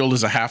his shield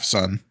is a half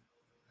sun.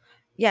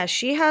 Yeah,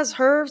 she has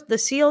the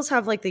seals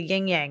have like the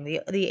yin yang,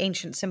 the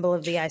ancient symbol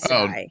of the Aes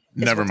Sedai.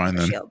 Never mind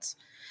then. Shields.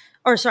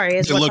 Or sorry,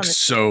 it looks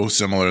so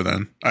similar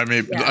then. I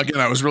mean, again,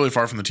 I was really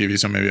far from the TV,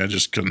 so maybe I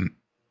just couldn't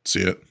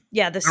see it.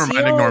 Yeah, never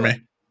mind, ignore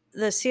me.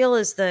 The seal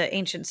is the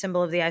ancient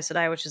symbol of the Aes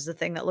Sedai, which is the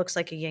thing that looks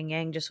like a yin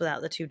yang just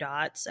without the two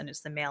dots, and it's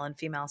the male and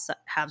female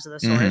halves of the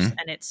swords,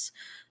 and it's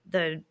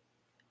the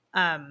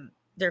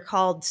they're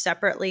called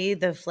separately.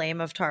 The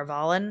flame of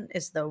Tarvalin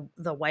is the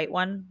white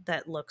one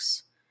that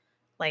looks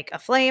like a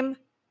flame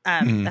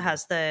that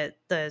has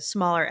the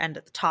smaller end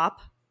at the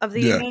top of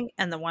the yin yang,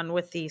 and the one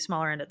with the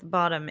smaller end at the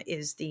bottom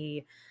is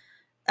the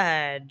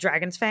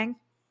dragon's fang,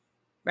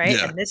 right?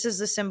 And this is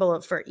the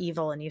symbol for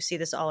evil, and you see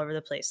this all over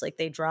the place. Like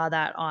they draw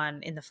that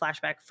in the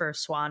flashback for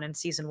Swan in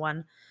season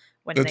 1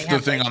 when that's the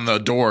thing on the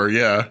door,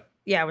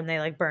 when they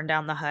like burn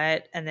down the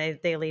hut and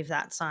they leave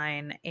that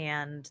sign,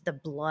 and the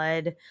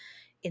blood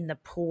in the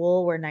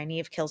pool where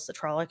Nynaeve kills the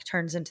Trolloc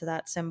turns into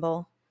that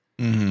symbol.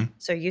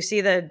 So you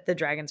see the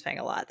dragon's fang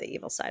a lot, the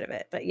evil side of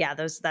it. But yeah,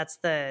 that's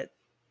the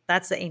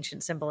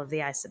ancient symbol of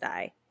the Aes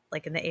Sedai.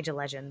 Like in the Age of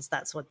Legends,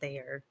 that's what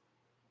their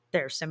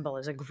symbol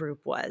as a group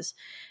was.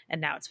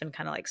 And now it's been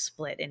kind of like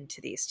split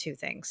into these two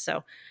things.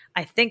 So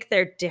I think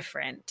they're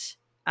different.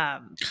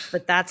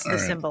 But that's the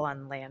symbol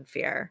on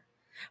Lanfear.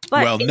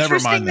 But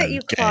interesting that you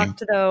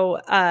clocked though,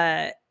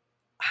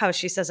 how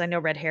she says, I know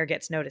red hair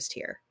gets noticed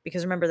here.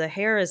 Because remember, the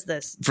hair is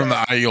this from the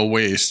Aiel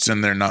wastes,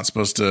 and they're not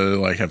supposed to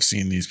like have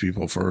seen these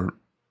people or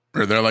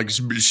they're like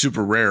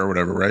super rare or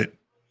whatever, right?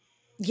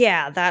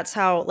 Yeah, that's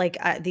how like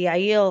the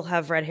Aiel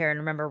have red hair. And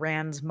remember,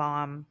 Rand's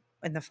mom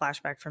in the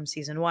flashback from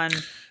season 1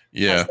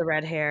 has the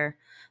red hair.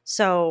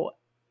 So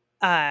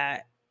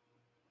and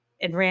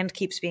Rand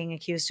keeps being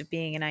accused of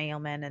being an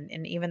Aielman,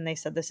 and even they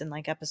said this in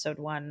like episode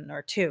 1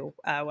 or 2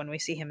 when we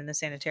see him in the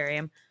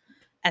sanitarium.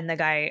 And the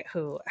guy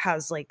who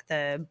has like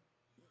the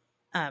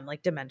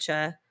like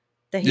dementia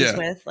that he's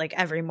with, like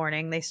every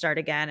morning they start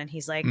again, and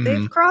he's like,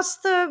 they've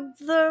crossed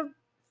the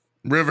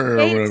river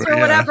gates or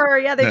whatever.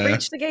 Yeah, they've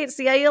reached the gates.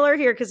 The Aiel are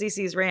here, because he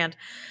sees Rand,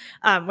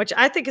 which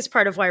I think is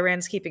part of why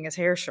Rand's keeping his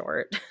hair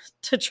short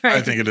to try.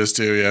 I think it is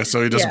too. Yeah,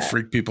 so he doesn't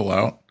freak people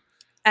out.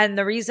 And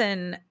the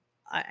reason,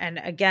 and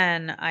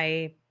again,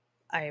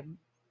 I'm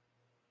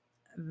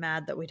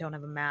mad that we don't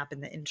have a map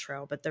in the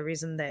intro, but the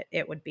reason that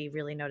it would be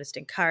really noticed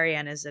in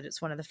Carian is that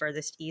it's one of the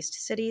furthest east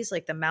cities.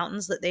 Like the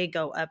mountains that they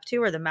go up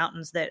to are the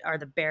mountains that are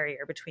the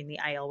barrier between the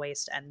Aiel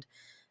Waste and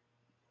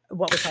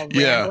what we call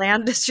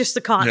Randland. It's just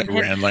the continent.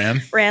 Yeah,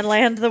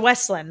 Randland, the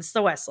Westlands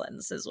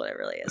is what it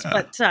really is.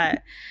 But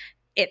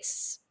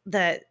it's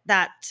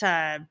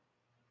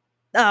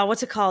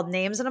what's it called?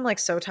 Names, and I'm like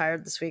so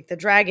tired this week. The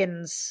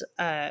dragons,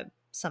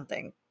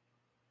 something.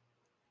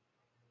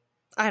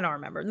 I don't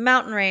remember. The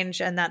mountain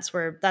range, and that's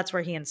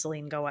where he and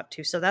Celine go up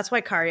to. So that's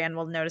why Carian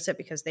will notice it,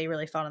 because they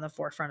really fought in the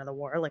forefront of the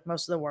war. Like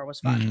most of the war was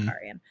fought in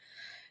Carian.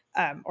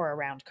 Or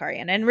around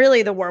Carian. And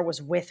really the war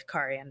was with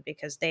Carian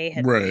because they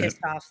had pissed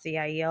off the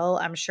Aiel.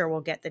 I'm sure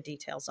we'll get the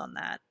details on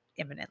that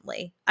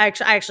imminently. I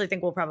actually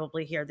think we'll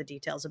probably hear the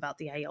details about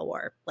the Aiel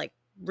war like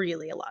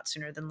really a lot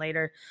sooner than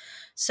later.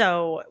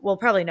 So we'll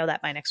probably know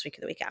that by next week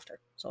or the week after.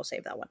 So I'll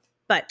save that one.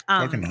 But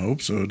fucking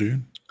hope so,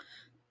 dude.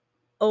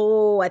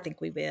 Oh, I think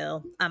we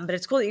will. But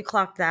it's cool that you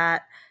clocked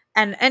that.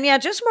 And yeah,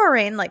 just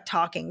Moiraine like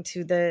talking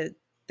to the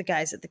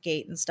guys at the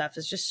gate and stuff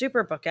is just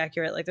super book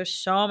accurate. Like there's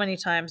so many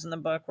times in the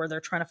book where they're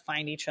trying to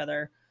find each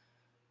other,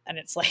 and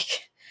it's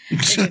like,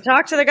 did you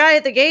talk to the guy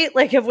at the gate?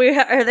 Like,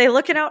 are they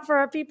looking out for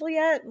our people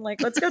yet? And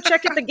like, let's go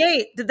check at the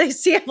gate. Did they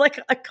see him like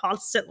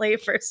constantly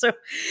for so?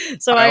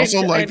 I also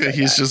like that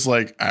he's just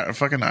like, I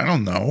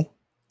don't know.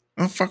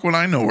 How the fuck would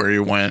I know where he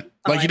went?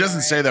 Like he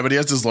doesn't say that, but he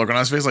has this look on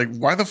his face like,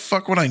 why the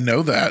fuck would I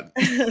know that?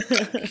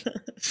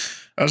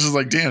 I was just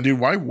like, damn, dude,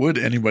 why would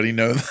anybody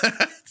know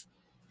that?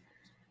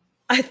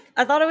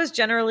 I thought it was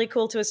generally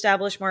cool to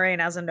establish Moiraine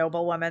as a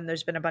noblewoman.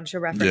 There's been a bunch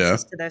of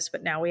references to this,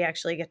 but now we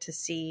actually get to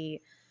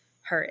see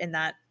her in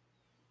that,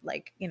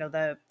 like, you know,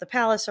 the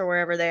palace or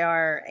wherever they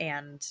are,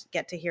 and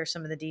get to hear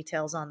some of the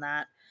details on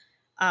that.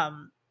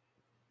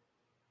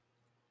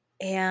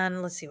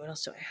 And let's see, what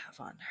else do I have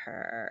on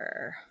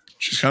her?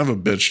 She's kind of a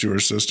bitch to her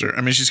sister.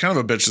 I mean, she's kind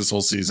of a bitch this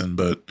whole season,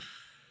 but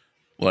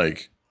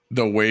like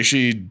the way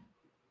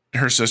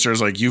her sister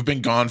is like, you've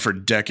been gone for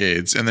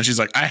decades. And then she's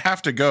like, I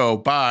have to go.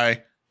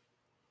 Bye.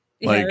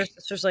 Like, her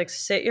sister's like,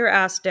 sit your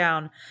ass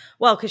down.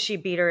 Well, because she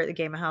beat her at the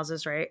Game of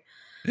Houses, right?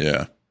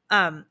 Yeah.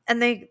 And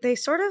they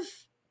sort of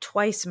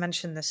twice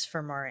mention this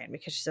for Moiraine,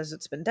 because she says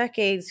it's been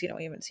decades. You know,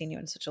 we haven't seen you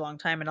in such a long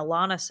time. And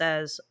Alana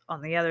says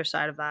on the other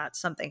side of that,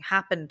 something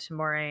happened to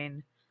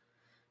Moiraine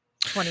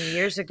 20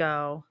 years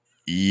ago.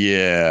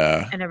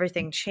 Yeah. And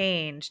everything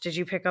changed. Did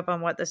you pick up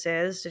on what this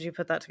is? Did you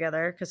put that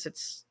together? Because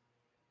it's.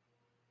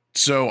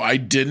 So I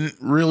didn't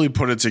really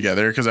put it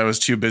together because I was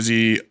too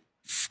busy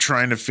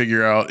trying to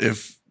figure out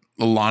if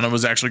Alana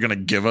was actually going to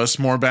give us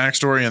more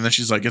backstory. And then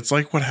she's like, it's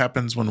like what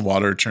happens when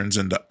water turns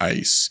into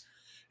ice.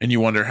 And you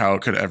wonder how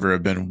it could ever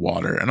have been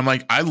water. And I'm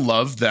like, I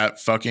love that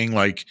fucking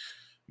like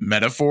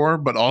metaphor,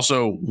 but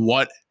also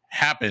what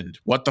happened?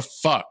 What the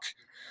fuck?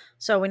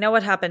 So we know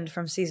what happened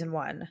from season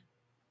 1.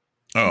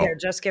 Oh. They're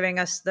just giving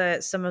us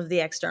some of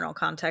the external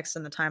context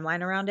and the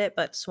timeline around it.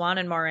 But Swan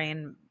and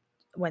Moiraine,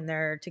 when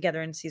they're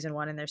together in season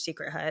 1 in their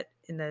secret hut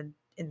in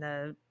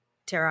the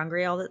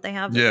ter'angreal that they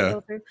have, that they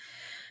go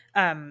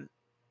through,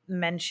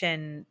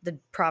 mention the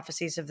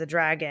prophecies of the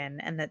dragon,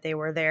 and that they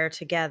were there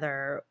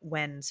together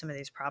when some of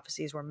these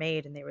prophecies were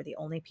made, and they were the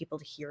only people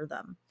to hear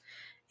them,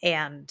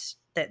 and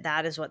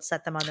that is what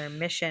set them on their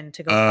mission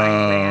to go find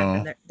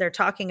Rand. And they're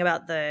talking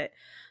about the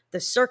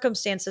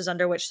circumstances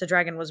under which the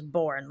dragon was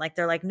born. Like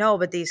they're like, no,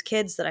 but these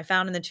kids that I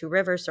found in the 2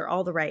 rivers, they're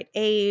all the right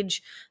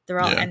age. They're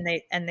all,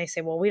 and they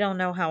say, well, we don't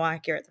know how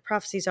accurate the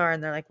prophecies are.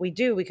 And they're like, we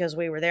do, because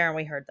we were there and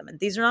we heard them. And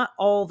these are not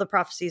all the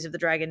prophecies of the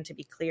dragon, to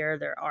be clear.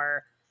 There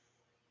are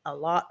a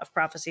lot of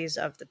prophecies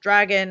of the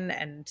dragon,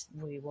 and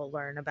we will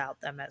learn about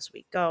them as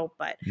we go.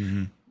 But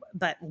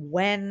but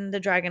when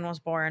the dragon was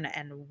born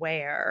and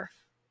where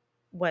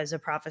was a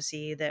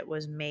prophecy that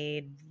was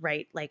made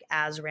right, like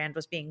as Rand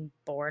was being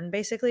born,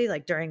 basically,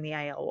 like during the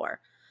Aiel War,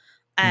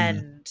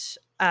 and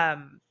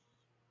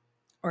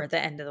or at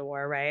the end of the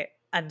war, right?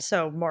 And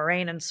so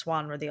Moiraine and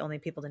Swan were the only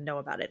people to know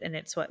about it, and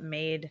it's what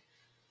made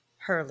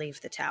her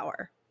leave the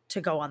tower to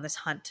go on this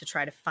hunt to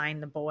try to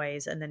find the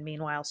boys. And then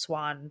meanwhile,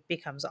 Swan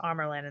becomes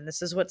Amerlin, and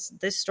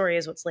this story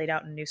is what's laid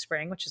out in New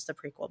Spring, which is the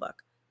prequel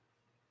book.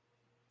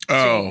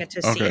 So you get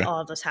to see all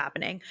of this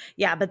happening.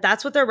 Yeah, but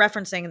that's what they're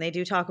referencing, and they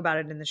do talk about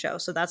it in the show.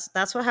 So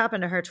that's what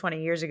happened to her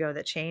 20 years ago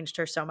that changed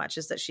her so much,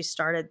 is that she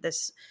started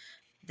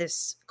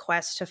this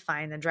quest to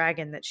find the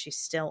dragon that she's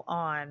still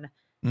on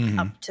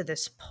up to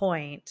this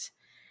point.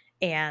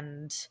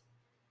 And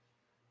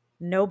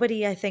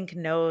nobody, I think,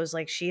 knows,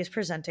 like, she is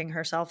presenting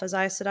herself as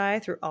Aes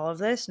Sedai through all of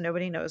this.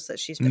 Nobody knows that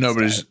she's been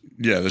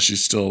that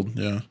she's still,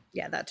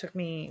 yeah, that took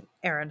me,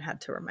 Aaron had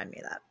to remind me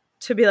of that,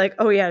 to be like,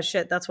 oh yeah,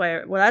 shit, that's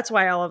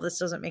why all of this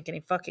doesn't make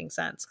any fucking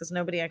sense, because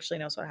nobody actually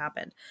knows what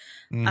happened.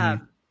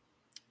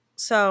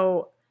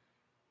 So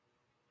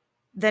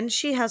then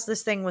she has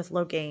this thing with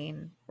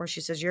Logain where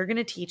she says, you're going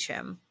to teach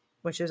him,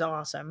 which is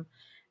awesome.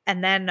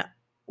 And then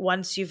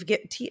once you've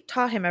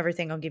taught him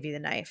everything, I'll give you the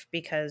knife,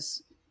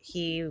 because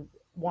he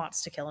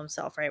wants to kill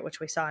himself, right? Which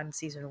we saw in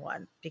season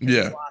 1, because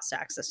he's lost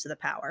access to the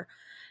power.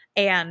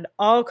 And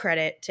all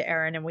credit to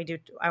Aaron, and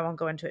I won't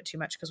go into it too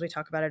much because we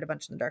talk about it a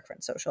bunch in the Dark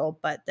Friend social,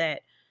 but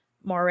that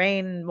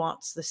Moiraine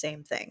wants the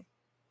same thing.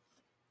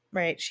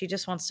 Right. She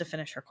just wants to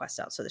finish her quest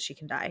out so that she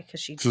can die because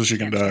she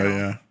can die. channel.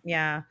 Yeah.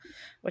 Yeah.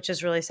 Which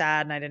is really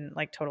sad. And I didn't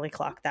like totally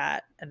clock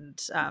that, and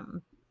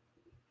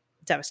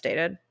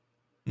devastated.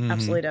 Mm-hmm.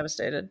 Absolutely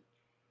devastated.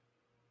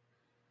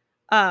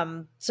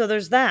 So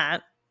there's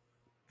that.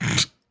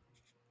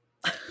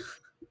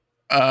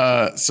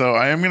 So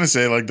I am going to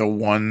say like the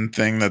one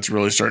thing that's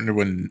really starting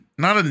to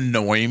not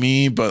annoy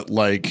me, but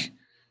like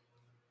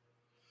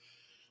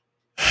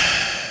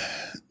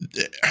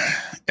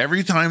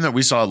every time that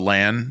we saw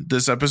Lan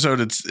this episode,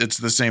 it's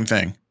the same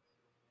thing.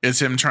 It's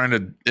him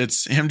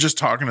just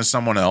talking to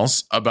someone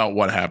else about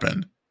what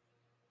happened.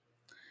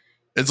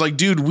 It's like,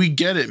 dude, we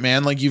get it,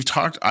 man. Like you've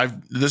talked,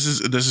 this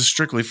is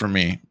strictly for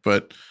me,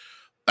 but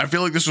I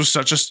feel like this was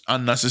such a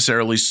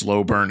unnecessarily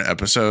slow burn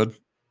episode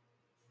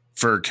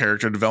for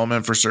character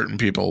development for certain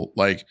people.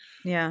 Like,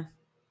 yeah,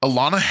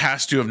 Alana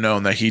has to have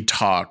known that he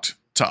talked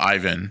to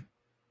Ivan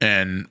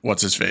and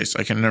what's his face.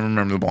 I can never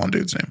remember the blonde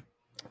dude's name.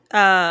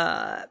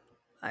 I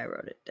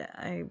wrote it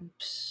down.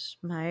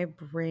 My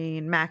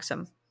brain.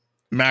 Maxim,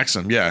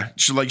 yeah.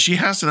 She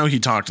has to know he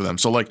talked to them.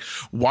 So like,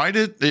 why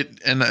did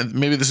it? And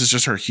maybe this is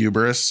just her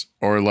hubris,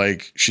 or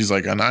like she's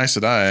like an Aes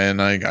Sedai,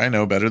 and I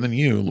know better than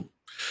you,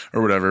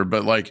 or whatever.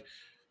 But like,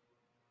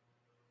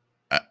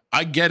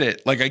 I get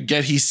it. Like I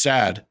get he's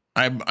sad.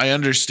 I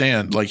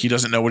understand. Like he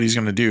doesn't know what he's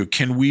gonna do.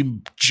 Can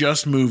we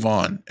just move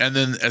on? And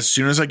then as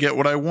soon as I get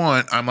what I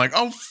want, I'm like,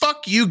 oh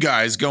fuck you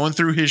guys, going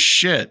through his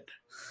shit.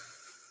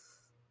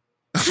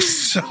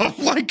 So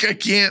like I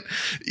can't,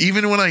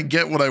 even when I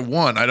get what I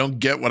want, I don't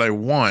get what I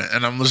want.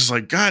 And I'm just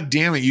like, God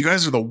damn it, you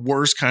guys are the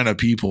worst kind of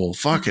people.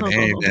 Fucking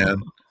A,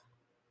 man.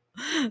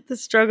 The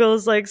struggle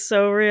is like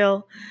so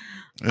real.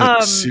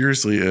 It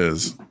seriously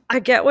is. I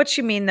get what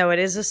you mean though. It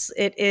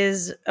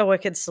is a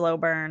wicked slow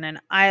burn, and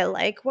I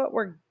like what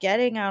we're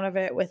getting out of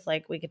it with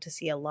like we get to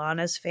see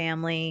Alana's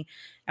family,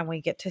 and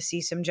we get to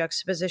see some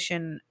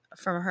juxtaposition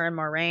from her and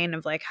Moraine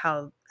of like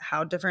how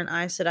different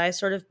Aes Sedai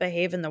sort of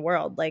behave in the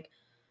world. Like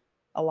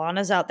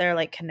Alana's out there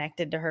like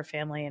connected to her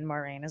family, and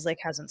Moraine is like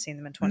hasn't seen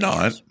them in 20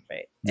 years.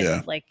 Right. Yeah.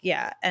 And, like,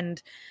 yeah.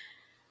 And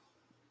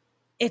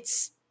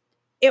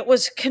it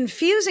was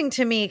confusing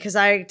to me because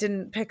I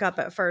didn't pick up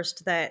at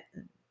first that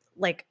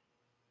like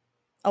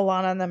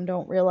Alana and them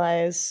don't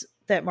realize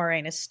that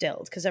Moraine is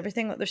stilled, because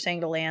everything that they're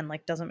saying to Lan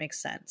like doesn't make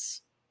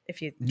sense.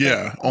 If you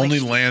only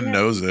Lan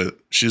knows it.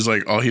 She's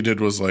like, all he did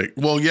was like,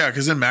 well, yeah,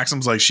 because then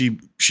Maxim's like she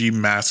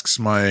masks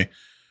my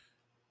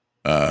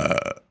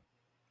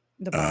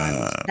the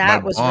bond.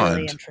 That was bond.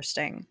 Really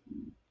interesting.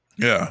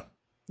 Yeah.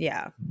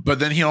 Yeah. But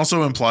then he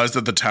also implies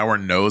that the tower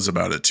knows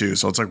about it too.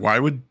 So it's like, why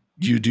would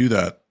you do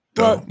that?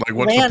 Though? Well, like,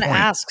 what's Lan the point?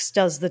 asks,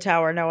 does the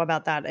tower know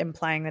about that,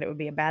 implying that it would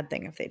be a bad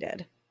thing if they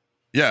did.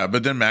 Yeah,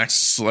 but then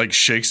Max like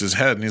shakes his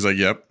head and he's like,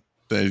 yep.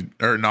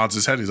 Or nods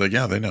his head. He's like,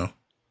 yeah, they know.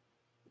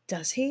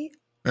 Does he?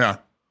 Yeah.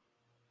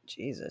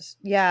 Jesus.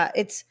 Yeah,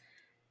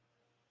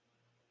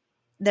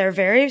 they're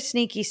very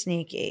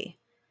sneaky,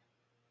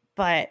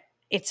 but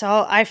it's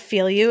all, I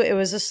feel you. It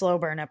was a slow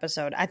burn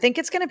episode. I think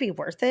it's going to be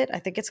worth it. I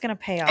think it's going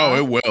to pay off. Oh,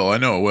 it will. I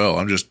know it will.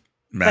 I'm just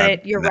mad.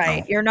 But you're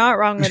right. You're not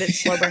wrong that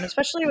it's slow burn,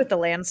 especially with the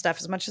Lan stuff.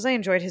 As much as I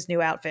enjoyed his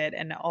new outfit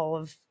and all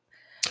of.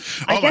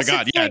 Oh my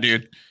God. Yeah,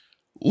 dude.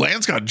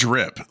 Lan's got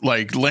drip.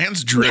 Like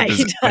Lan's drip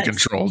is out of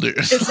control, dude.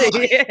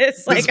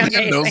 It's like this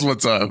man knows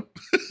what's up.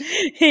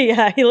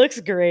 Yeah, he looks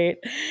great.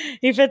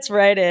 He fits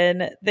right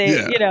in.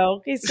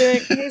 He's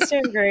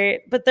doing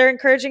great. But they're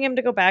encouraging him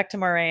to go back to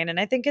Moraine, and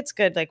I think it's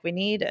good. Like we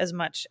need as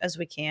much as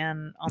we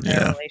can on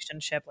their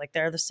relationship. Like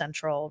they're the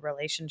central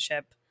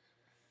relationship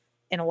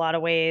in a lot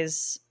of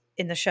ways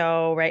in the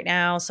show right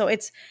now. So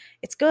it's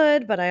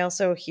good, but I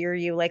also hear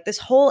you. Like this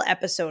whole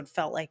episode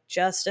felt like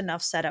just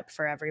enough setup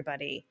for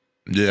everybody.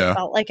 Yeah. It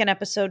felt like an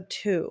episode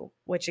 2,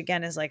 which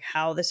again is like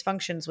how this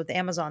functions with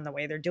Amazon, the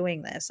way they're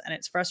doing this. And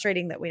it's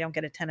frustrating that we don't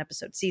get a 10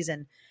 episode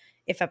season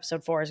if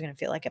episode 4 is going to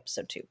feel like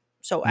episode 2.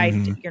 So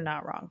you're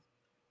not wrong.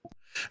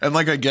 And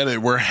like, I get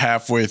it. We're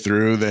halfway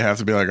through. They have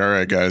to be like, all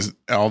right, guys,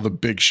 all the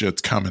big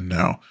shit's coming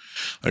now.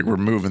 Like we're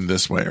moving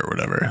this way or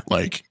whatever.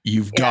 Like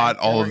you've got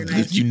all of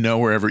this,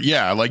 where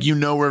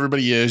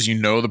everybody is,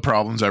 the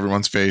problems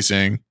everyone's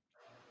facing.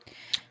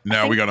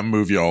 Now we got to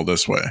move you all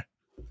this way.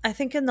 I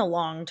think in the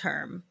long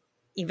term,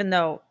 even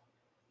though,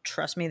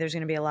 trust me, there's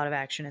going to be a lot of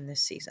action in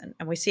this season,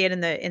 and we see it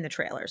in the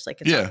trailers.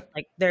 Like,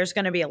 like there's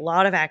going to be a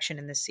lot of action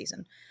in this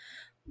season,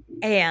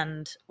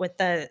 and with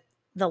the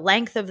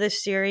length of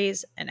this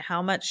series and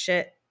how much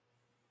shit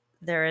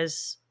there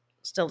is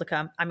still to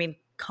come. I mean,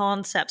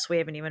 concepts we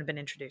haven't even been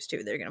introduced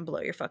to. They're going to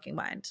blow your fucking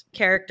mind.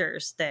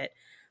 Characters that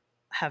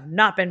have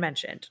not been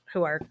mentioned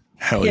who are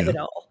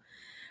pivotal.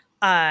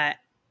 Yeah.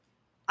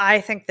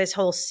 I think this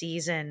whole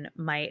season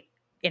might,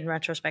 in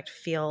retrospect,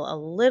 feel a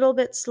little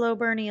bit slow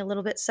burny, a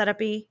little bit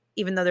setup-y,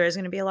 even though there is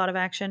going to be a lot of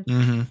action.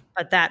 Mm-hmm.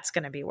 But that's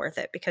going to be worth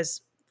it because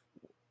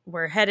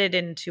we're headed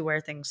into where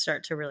things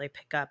start to really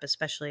pick up,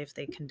 especially if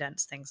they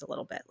condense things a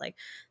little bit. Like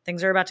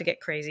things are about to get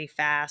crazy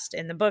fast.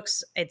 In the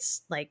books,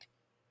 it's like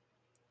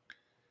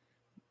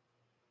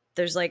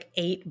there's like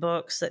 8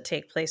 books that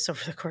take place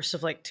over the course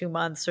of like 2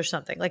 months or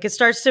something. Like it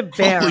starts to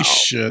barrel. Holy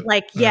shit.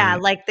 Like, yeah,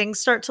 like things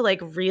start to like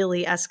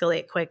really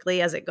escalate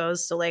quickly as it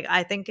goes. So like,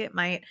 I think it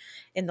might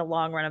in the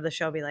long run of the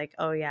show be like,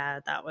 oh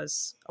yeah, that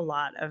was a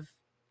lot of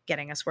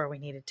getting us where we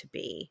needed to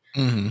be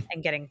and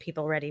getting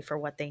people ready for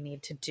what they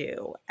need to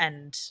do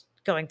and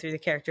going through the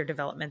character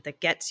development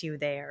that gets you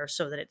there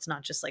so that it's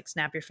not just like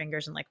snap your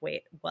fingers and like,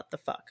 wait, what the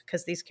fuck?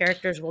 Because these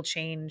characters will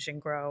change and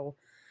grow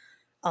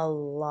a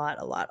lot.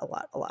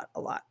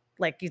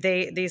 Like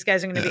these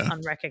guys are going to be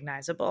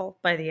unrecognizable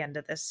by the end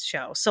of this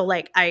show. So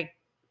like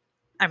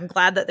I'm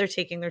glad that they're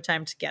taking their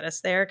time to get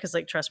us there because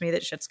like trust me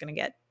that shit's going to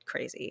get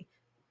crazy.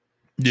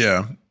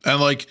 Yeah,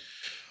 and like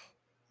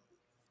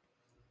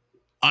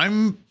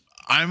I'm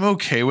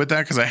okay with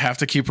that because I have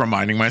to keep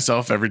reminding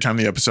myself every time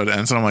the episode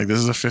ends, and I'm like, this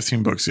is a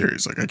 15-book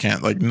series. Like I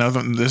can't like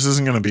nothing. This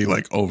isn't going to be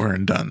like over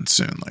and done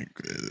soon. Like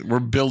we're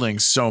building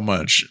so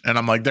much, and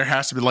I'm like, there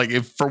has to be like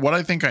if for what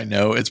I think I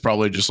know, it's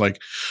probably just like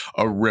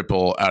a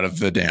ripple out of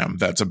the dam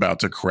that's about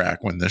to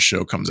crack when this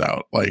show comes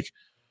out. Like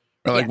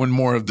or like when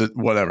more of the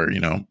whatever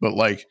but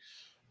like.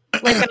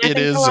 Like, and I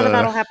think a lot of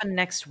that'll happen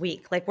next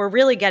week. Like, we're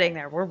really getting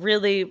there. We're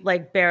really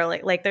like barely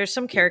like. There's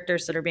some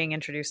characters that are being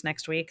introduced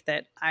next week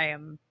that I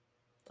am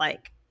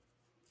like,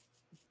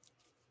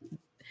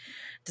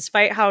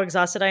 despite how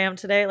exhausted I am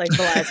today, like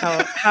belies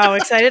how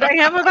excited I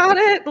am about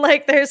it.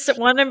 Like, there's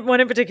one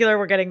in particular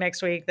we're getting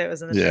next week that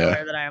was in the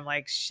trailer that I am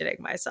like shitting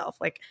myself.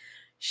 Like,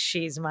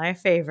 she's my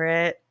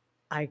favorite.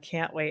 I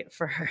can't wait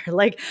for her.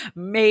 Like,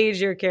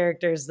 major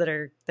characters that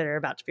are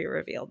about to be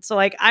revealed. So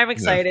like, I'm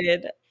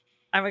excited. Yeah.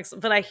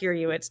 But I hear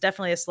you. It's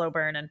definitely a slow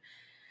burn, and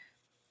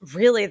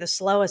really the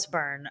slowest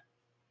burn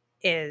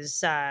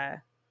is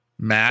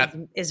Matt.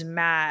 Is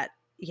Matt.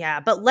 Yeah,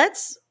 but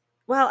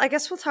I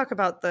guess we'll talk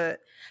about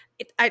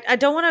I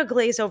don't want to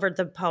glaze over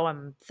the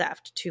poem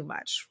theft too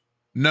much.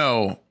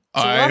 No,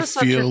 I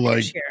feel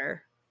like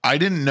here. I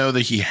didn't know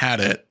that he had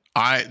it.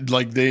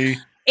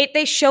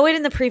 They show it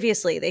in the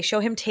previously. They show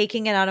him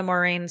taking it out of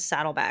Moraine's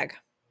saddlebag.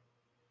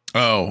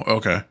 Oh,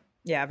 okay.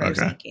 Yeah, very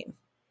sneaky.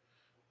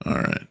 All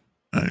right.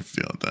 I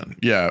feel it then.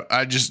 Yeah,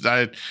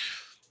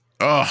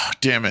 oh,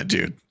 damn it,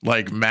 dude.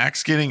 Like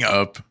Max getting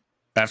up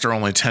after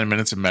only 10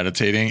 minutes of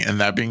meditating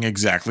and that being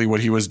exactly what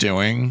he was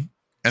doing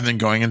and then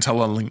going and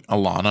telling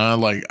Alana,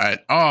 like,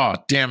 oh,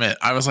 damn it.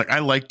 I was like, I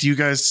liked you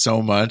guys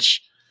so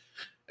much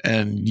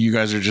and you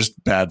guys are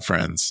just bad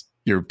friends.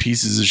 You're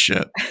pieces of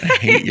shit. I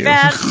hate you.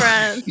 Bad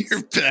friends.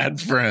 You're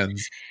bad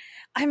friends.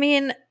 I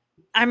mean,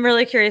 I'm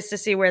really curious to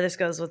see where this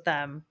goes with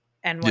them.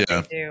 And what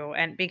they do,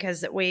 and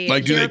because we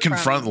like, do they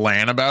confront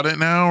Lan about it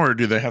now, or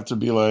do they have to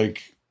be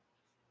like,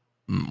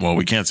 well,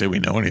 we can't say we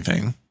know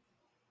anything,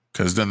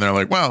 because then they're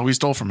like, well, we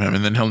stole from him,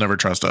 and then he'll never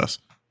trust us.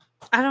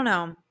 I don't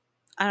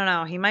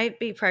know. He might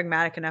be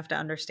pragmatic enough to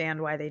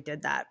understand why they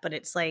did that, but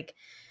it's like,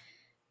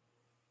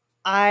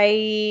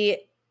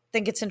 I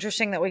think it's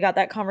interesting that we got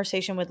that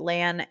conversation with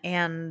Lan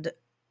and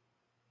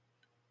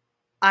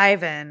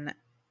Ivan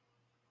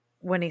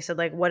when he said,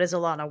 like, what does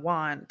Alana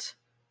want?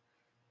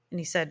 And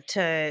he said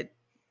to,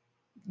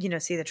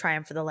 see the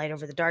triumph of the light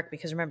over the dark,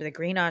 because remember the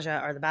green Aja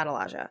are the battle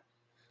Aja.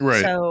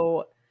 Right.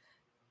 So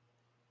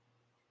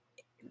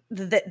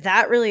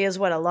that really is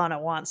what Alana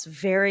wants,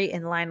 very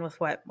in line with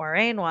what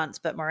Moraine wants,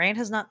 but Moraine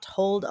has not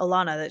told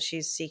Alana that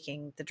she's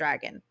seeking the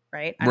dragon,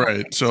 right?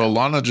 Right. So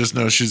Alana just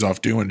knows she's off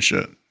doing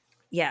shit.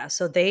 Yeah.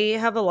 So they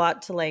have a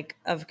lot to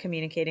of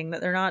communicating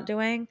that they're not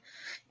doing.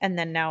 And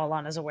then now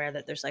Alana's aware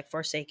that there's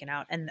Forsaken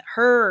out, and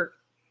her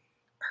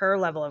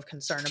level of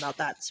concern about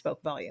that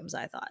spoke volumes.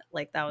 I thought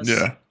that was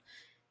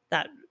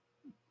that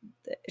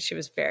she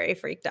was very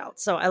freaked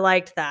out. So I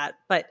liked that,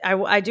 but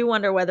I do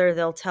wonder whether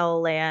they'll tell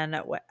Lan.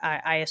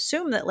 I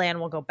assume that Lan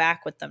will go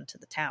back with them to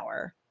the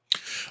tower.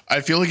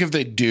 I feel like if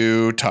they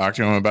do talk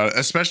to him about it,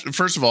 especially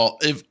first of all,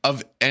 if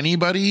of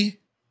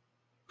anybody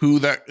who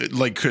that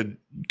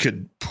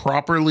could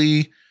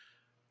properly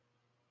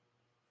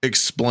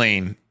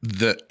explain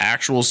the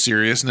actual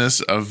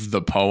seriousness of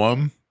the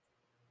poem,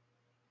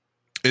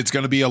 it's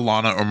going to be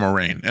Alana or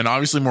Moraine. And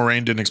obviously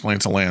Moraine didn't explain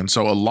to Lan.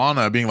 So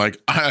Alana being like,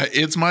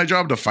 it's my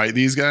job to fight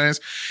these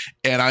guys.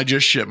 And I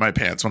just shit my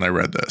pants when I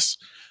read this.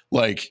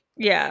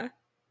 Yeah,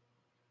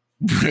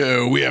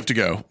 we have to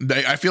go.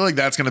 I feel like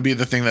that's going to be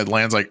the thing that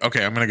Lan's like,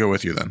 okay, I'm going to go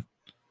with you then.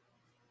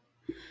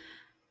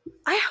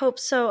 I hope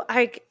so.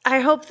 I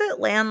hope that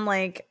Lan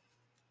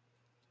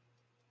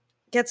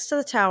gets to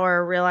the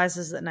tower,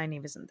 realizes that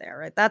Nynaeve isn't there,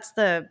 right? That's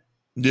the...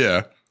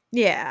 Yeah,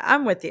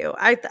 I'm with you.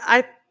 I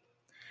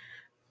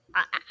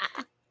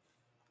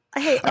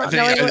hate not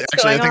knowing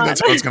what's going on. I think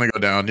that's how it's going to go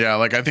down. Yeah,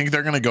 I think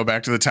they're going to go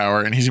back to the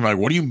tower, and he's going to be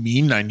like, what do you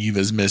mean Nynaeve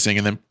is missing?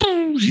 And then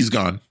boom, he's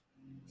gone.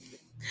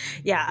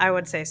 Yeah, I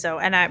would say so.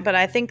 But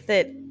I think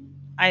that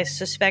I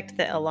suspect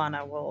that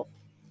Alana will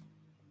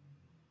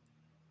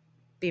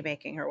be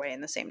making her way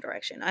in the same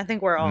direction. I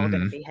think we're all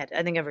going to be headed.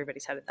 I think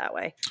everybody's headed that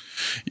way.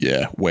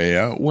 Yeah, way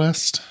out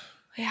west.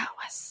 Way out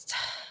west.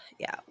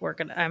 Yeah,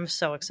 I'm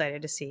so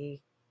excited to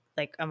see.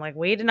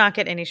 We did not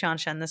get any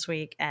Shanshan this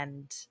week,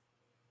 and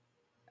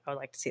I would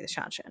like to see the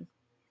Shanshan.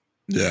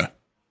 Yeah.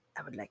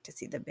 I would like to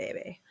see the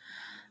baby.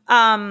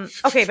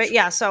 Okay, but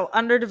yeah, so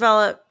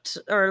underdeveloped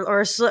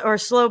or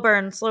slow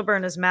burn. Slow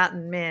burn is Matt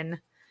and Min.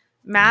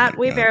 Matt,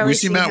 we barely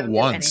see Matt him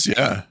once.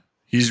 Yeah,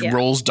 he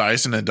rolls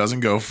dice and it doesn't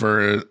go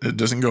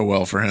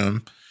well for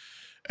him.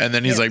 And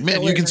then he's like,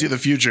 "Man, you can see the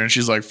future." And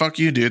she's like, "Fuck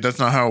you, dude. That's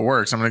not how it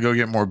works. I'm gonna go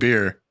get more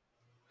beer."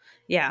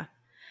 Yeah.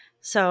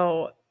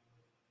 So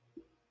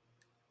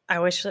I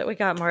wish that we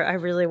got more. I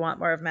really want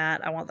more of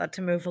Matt. I want that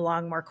to move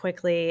along more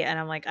quickly. And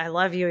I'm like, I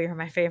love you. You're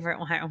my favorite.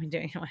 Why are we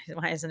doing it?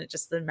 Why isn't it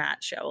just the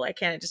Matt show? Like,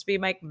 can't it just be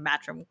like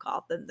Matt from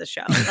Gotham, the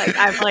show? Like,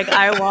 I'm like,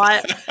 I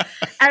want,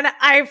 and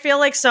I feel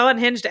like so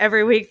unhinged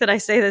every week that I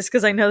say this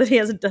because I know that he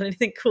hasn't done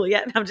anything cool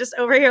yet. And I'm just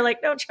over here like,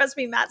 no, trust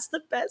me, Matt's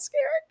the best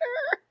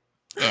character.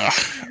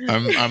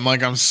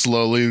 I'm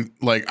slowly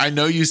like, I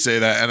know you say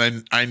that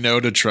and I know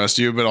to trust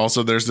you, but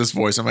also there's this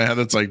voice in my head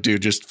that's like,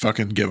 dude, just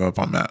fucking give up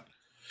on Matt.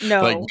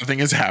 No, like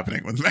nothing is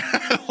happening with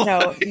Matt.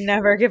 No,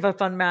 never give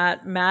up on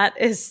Matt. Matt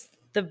is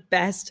the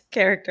best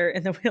character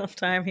in the Wheel of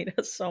Time. He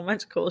does so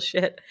much cool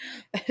shit.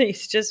 And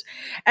he's just,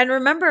 and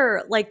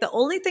remember, like the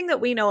only thing that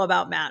we know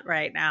about Matt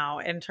right now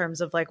in terms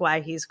of like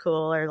why he's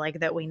cool or like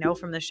that we know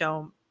from the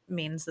show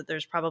means that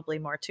there's probably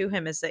more to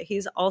him is that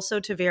he's also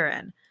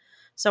Taviran.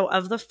 So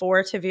of the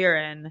 4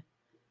 Taviran,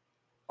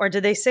 or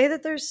did they say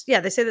that there's,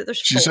 they say that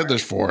there's 4. She said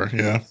there's 4,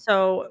 yeah.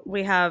 So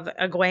we have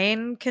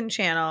Egwene can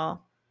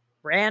channel,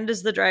 Rand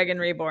is the Dragon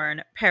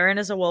Reborn, Perrin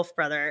is a Wolf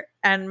Brother,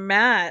 and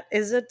Matt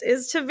is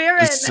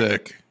Taviran. He's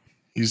sick.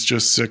 He's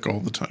just sick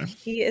all the time.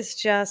 He is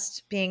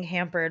just being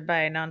hampered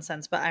by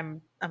nonsense. But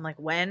I'm like,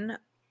 when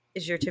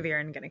is your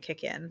Taviran going to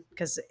kick in?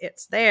 Because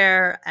it's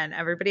there, and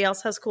everybody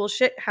else has cool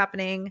shit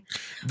happening.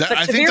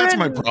 I think that's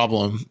my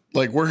problem.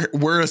 Like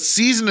we're a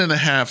season and a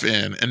half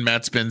in, and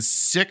Matt's been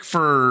sick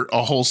for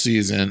a whole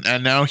season,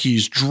 and now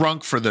he's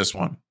drunk for this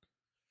one.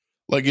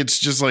 Like it's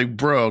just like,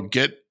 bro,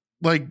 get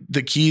like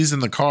the keys in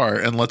the car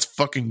and let's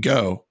fucking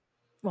go.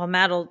 Well,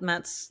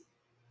 Matt's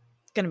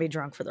gonna be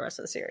drunk for the rest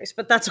of the series,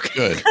 but that's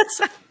okay. Good.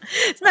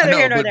 It's neither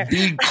here nor there.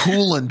 Be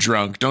cool and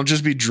drunk. Don't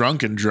just be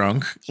drunk and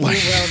drunk.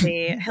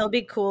 He'll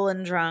be cool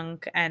and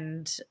drunk,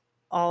 and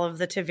all of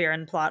the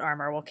Taviran plot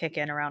armor will kick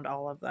in around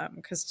all of them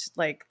because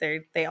like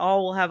they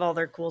all will have all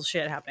their cool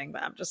shit happening.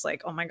 But I'm just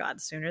like, oh my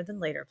god, sooner than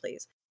later,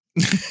 please.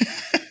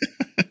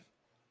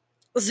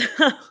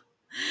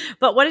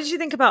 But what did you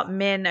think about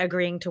Min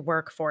agreeing to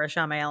work for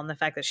Ishamael and the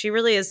fact that she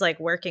really is like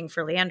working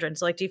for Leandrin?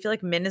 So like, do you feel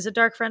like Min is a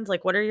dark friend?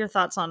 Like, what are your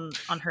thoughts on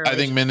her? I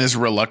think Min is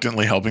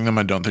reluctantly helping them.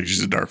 I don't think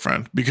she's a dark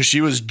friend because she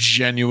was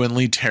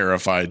genuinely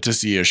terrified to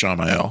see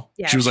Ishamael.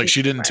 Yeah, she was like,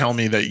 she didn't tell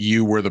me that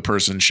you were the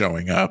person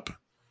showing up,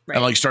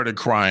 and like started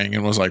crying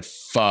and was like,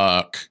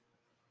 fuck.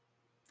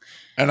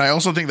 And I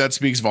also think that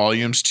speaks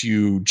volumes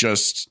to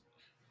just,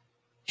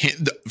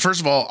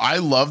 first of all, I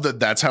love that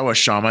that's how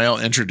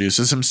Ishamael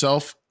introduces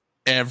himself.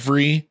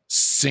 Every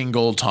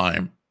single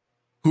time.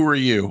 Who are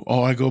you?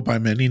 Oh, I go by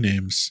many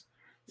names.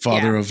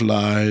 Father of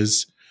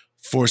lies,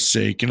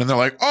 forsaken. And they're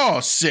like, oh,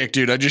 sick,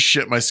 dude. I just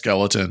shit my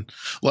skeleton.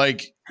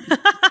 Like,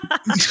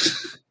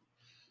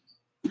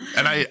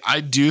 and I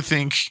do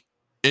think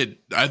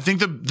I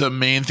think the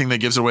main thing that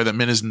gives away that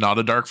Min is not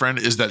a dark friend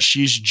is that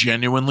she's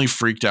genuinely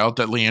freaked out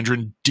that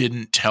Leandrin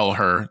didn't tell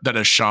her that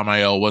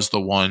Ishamael was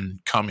the one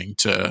coming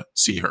to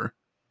see her.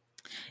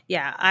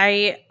 Yeah,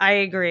 I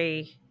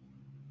agree.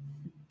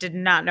 Did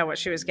not know what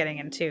she was getting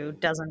into.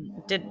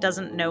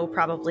 Doesn't know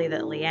probably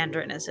that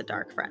Leandrin is a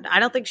dark friend. I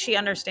don't think she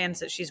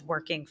understands that she's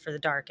working for the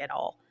dark at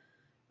all.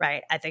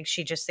 Right? I think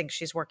she just thinks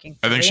she's working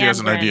for Leandrin. She has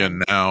an idea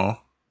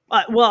now.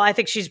 Well, I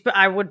think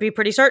I would be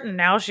pretty certain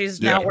now she's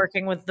now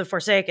working with the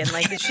Forsaken.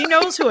 Like she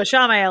knows who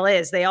Ishamael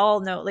is. They all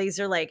know. These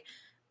are like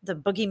the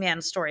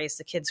boogeyman stories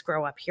the kids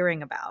grow up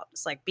hearing about.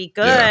 It's like, be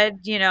good,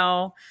 you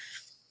know.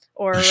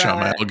 Or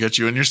Ishamael will get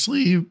you in your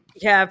sleep.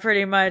 Yeah,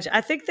 pretty much.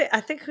 I think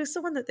who's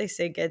the one that they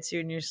say gets you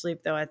in your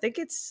sleep though? I think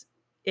it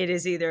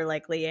is either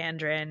like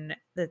Leandrin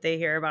that they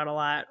hear about a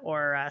lot,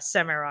 or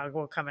Semirog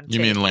will come and. You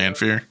mean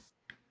Lanfear?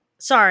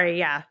 Sorry,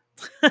 yeah.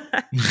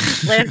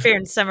 Lanfear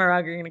and Semirog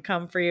are going to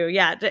come for you.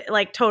 Yeah,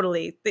 like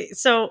totally.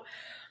 So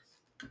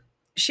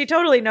she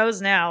totally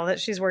knows now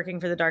that she's working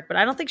for the dark, but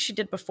I don't think she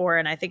did before,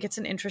 and I think it's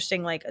an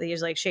interesting like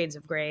these like shades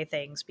of gray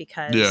things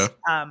because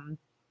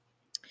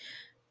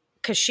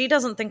because she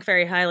doesn't think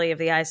very highly of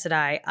the Aes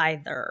Sedai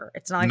either.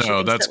 It's not like she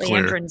thinks that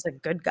Leandrin's a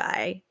good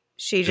guy.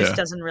 She just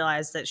doesn't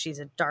realize that she's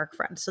a dark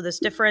friend. So this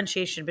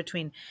differentiation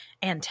between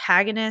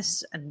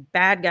antagonists and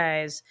bad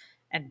guys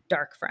and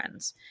dark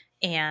friends.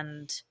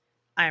 And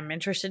I'm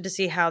interested to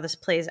see how this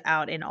plays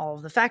out in all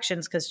of the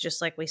factions, because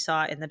just like we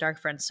saw in the Dark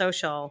Friends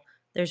social,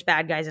 there's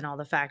bad guys in all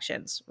the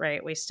factions,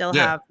 right? We still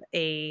have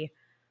a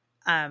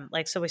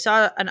so we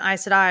saw an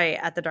Aes Sedai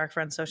at the Dark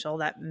Friends social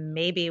that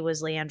maybe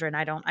was Leandrin.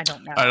 I don't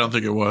know. I don't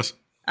think it was.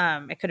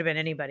 It could have been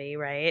anybody,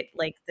 right?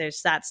 Like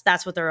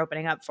that's what they're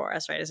opening up for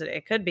us, right? Is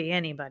it could be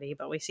anybody,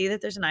 but we see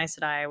that there's an Aes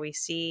Sedai. We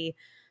see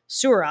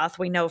Suroth,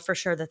 we know for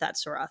sure that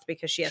that's Suroth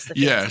because she has the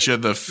she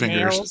had the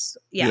fingers. Nails.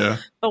 Yeah.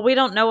 But we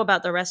don't know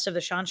about the rest of the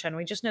Shanshan.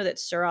 We just know that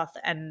Suroth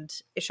and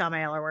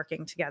Ishamael are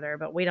working together,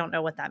 but we don't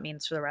know what that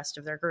means for the rest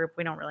of their group.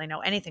 We don't really know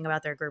anything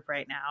about their group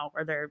right now,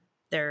 or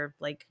their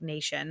like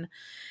nation.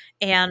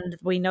 And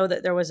we know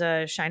that there was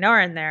a Shinar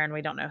in there, and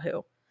we don't know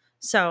who.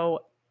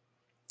 So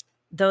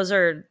those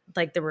are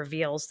like the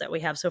reveals that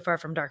we have so far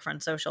from Dark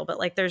Front Social. But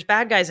like, there's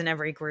bad guys in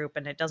every group,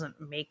 and it doesn't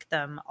make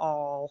them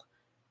all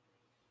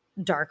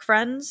dark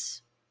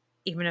friends,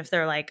 even if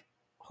they're like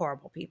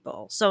horrible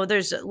people. So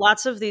there's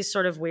lots of these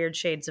sort of weird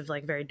shades of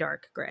like very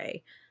dark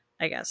gray,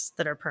 I guess,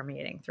 that are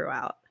permeating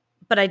throughout.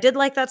 But I did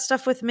like that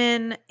stuff with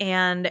Min,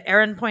 and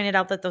Erin pointed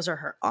out that those are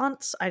her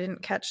aunts. I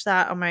didn't catch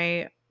that on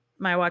my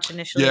watch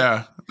initially.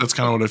 Yeah, that's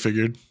kind of what I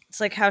figured. It's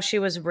like how she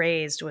was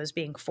raised, was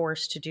being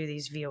forced to do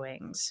these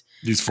viewings.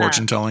 These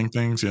fortune-telling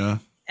things, yeah.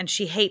 And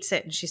she hates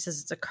it, and she says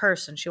it's a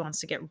curse, and she wants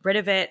to get rid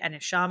of it, and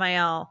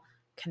Ishamael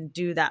can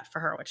do that for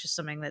her, which is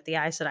something that the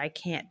Aes Sedai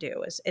can't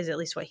do, is at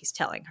least what he's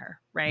telling her,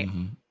 right?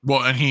 Mm-hmm.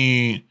 Well, and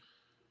he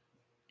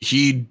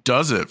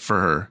does it for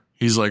her.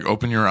 He's like,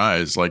 open your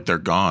eyes, like they're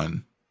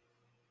gone.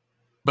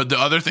 But the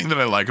other thing that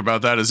I like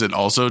about that is it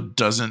also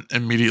doesn't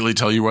immediately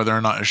tell you whether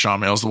or not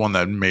Ishamael is the one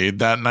that made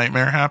that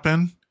nightmare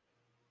happen.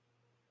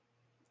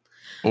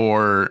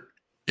 Or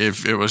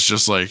if it was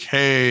just like,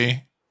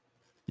 hey,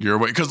 you're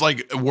awake. Because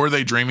like, were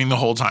they dreaming the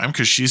whole time?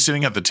 Because she's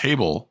sitting at the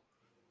table,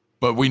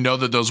 but we know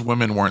that those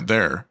women weren't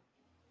there.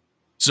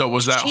 So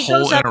was that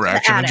whole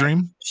interaction a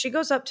dream? She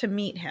goes up to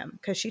meet him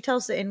because she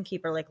tells the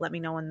innkeeper, like, let me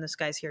know when this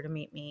guy's here to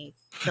meet me.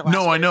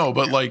 No, I know,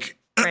 but like,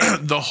 right?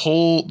 the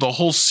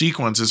whole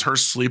sequence is her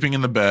sleeping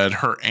in the bed.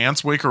 Her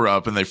aunts wake her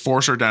up and they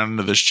force her down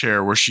into this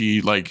chair where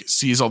she like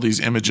sees all these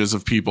images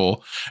of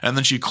people, and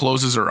then she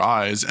closes her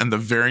eyes, and the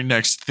very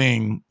next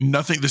thing,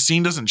 the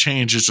scene doesn't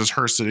change. It's just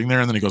her sitting there,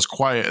 and then it goes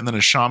quiet, and then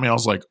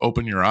Ishamael's like,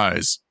 open your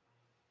eyes.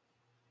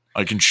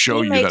 I can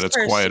show you that it's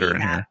quieter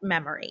in here.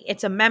 Memory.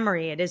 It's a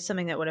memory. It is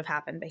something that would have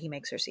happened, but he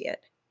makes her see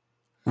it.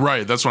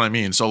 Right. That's what I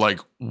mean. So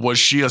like, was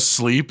she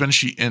asleep and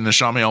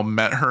Ishamael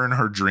met her in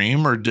her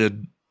dream, or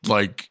did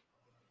like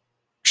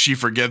she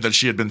forget that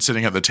she had been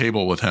sitting at the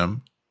table with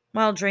him?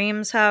 Well,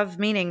 dreams have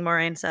meaning,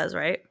 Moraine says,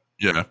 right?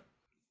 Yeah.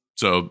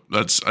 So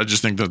I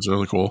just think that's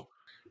really cool.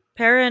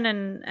 Perrin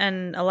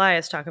and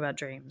Elias talk about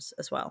dreams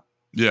as well.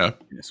 Yeah.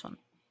 In this one.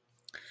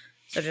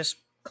 So just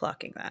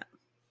clocking that.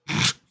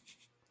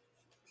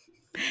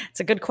 It's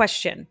a good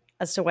question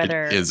as to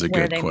whether it is a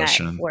good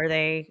question.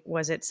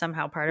 Was it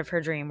somehow part of her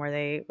dream?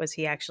 Was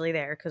he actually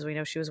there? Because we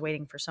know she was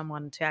waiting for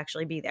someone to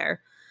actually be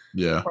there.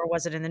 Yeah. Or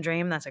was it in the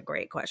dream? That's a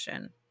great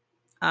question.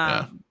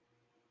 Yeah.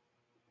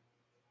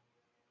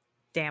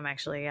 Damn,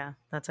 actually, yeah.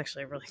 That's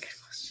actually a really good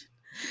question.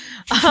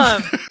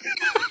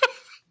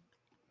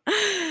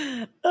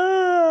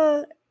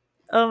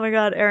 Oh my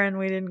God, Erin,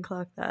 we didn't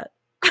clock that.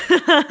 See,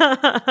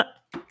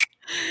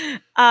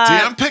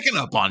 I'm picking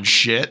up on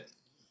shit.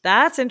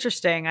 That's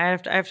interesting. I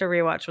have to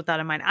rewatch with that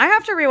in mind. I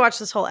have to rewatch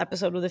this whole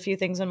episode with a few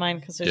things in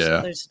mind because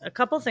there's a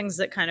couple things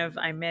that kind of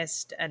I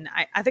missed, and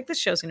I think this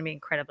show's going to be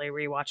incredibly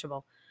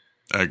rewatchable.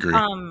 I agree.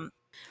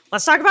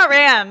 Let's talk about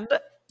Rand.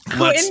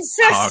 Let's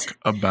talk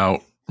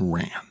about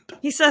Rand.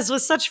 He says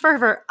with such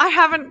fervor, "I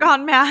haven't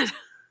gone mad."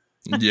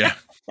 Yeah.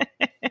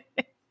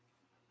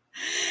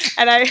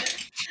 And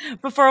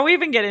before we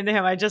even get into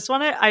him, I just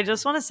want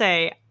to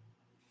say,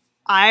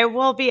 I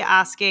will be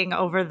asking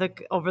over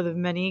the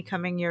many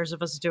coming years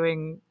of us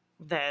doing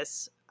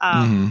this.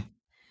 I'll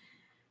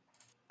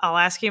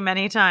ask you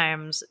many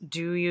times,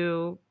 do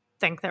you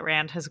think that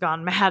Rand has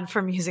gone mad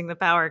from using the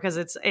power? Because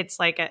it's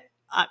like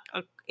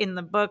in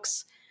the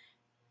books,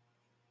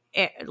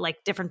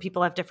 like different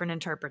people have different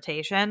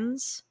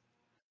interpretations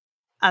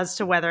as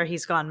to whether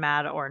he's gone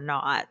mad or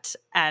not.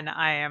 And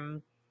I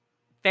am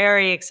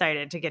very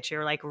excited to get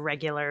your like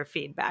regular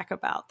feedback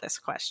about this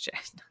question.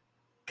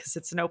 Because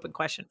it's an open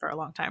question for a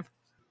long time.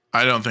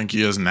 I don't think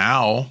he is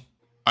now.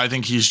 I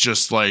think he's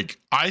just like,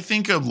 I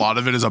think a lot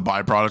of it is a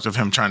byproduct of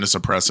him trying to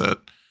suppress it.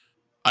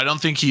 I don't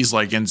think he's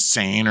like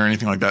insane or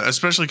anything like that,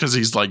 especially because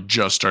he's like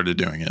just started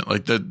doing it.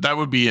 Like that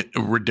would be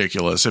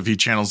ridiculous if he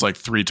channels like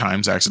 3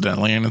 times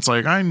accidentally and it's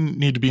like, I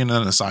need to be in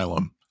an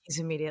asylum. He's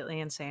immediately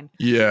insane.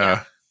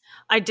 Yeah.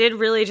 I did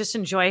really just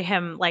enjoy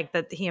him, like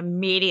that he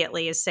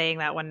immediately is saying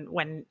that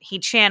when he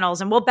channels,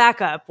 and we'll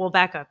back up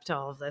to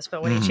all of this,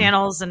 but when he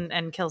channels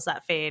and kills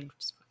that Fade, which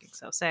is fucking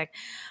so sick,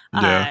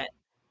 that,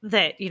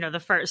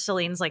 the first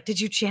Celine's like, did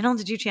you channel?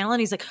 And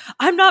he's like,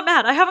 I'm not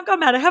mad. I haven't gone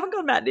mad.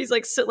 And he's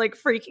like,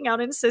 freaking out,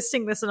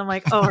 insisting this. And I'm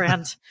like, oh,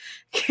 Rand,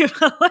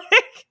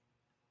 like,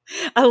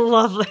 I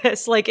love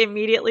this. Like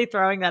immediately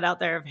throwing that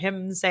out there of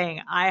him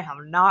saying, I have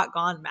not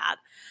gone mad.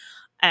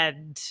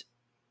 And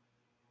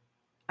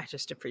I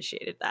just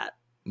appreciated that.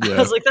 Yeah. I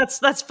was like,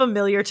 that's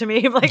familiar to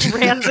me. Like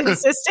Rand's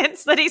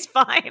insistence that he's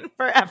fine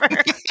forever.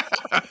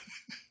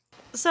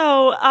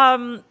 So,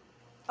 all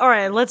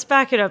right, let's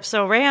back it up.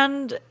 So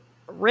Rand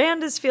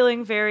is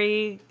feeling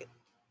very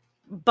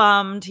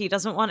bummed. He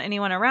doesn't want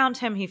anyone around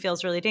him. He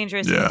feels really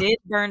dangerous. Yeah. He did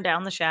burn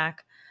down the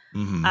shack.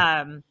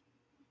 And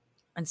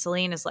And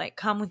Selene is like,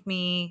 come with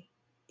me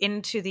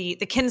into the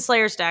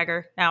Kinslayer's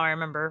dagger. Now I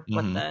remember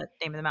what the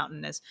name of the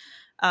mountain is.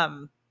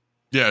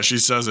 Yeah, she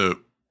says it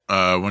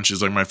when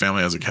she's like, my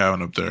family has a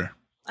cabin up there.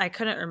 I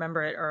couldn't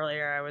remember it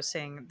earlier. I was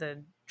saying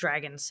the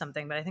dragon's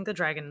something, but I think the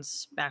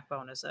dragon's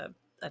backbone is a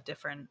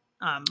different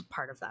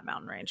part of that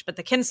mountain range. But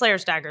the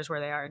Kinslayer's dagger is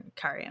where they are in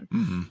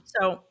Karian.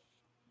 So,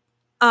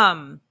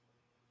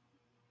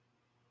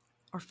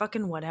 or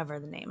fucking whatever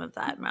the name of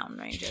that mountain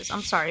range is.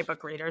 I'm sorry,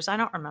 book readers. I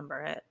don't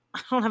remember it.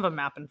 I don't have a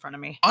map in front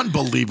of me.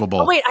 Unbelievable.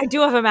 Oh, wait, I do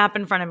have a map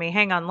in front of me.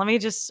 Hang on. Let me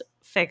just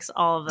fix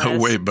all of this. Oh,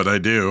 wait, but I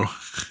do.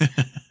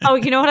 Oh,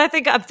 you know what I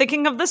think? I'm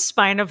thinking of the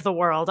spine of the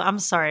world. I'm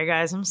sorry,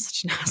 guys. I'm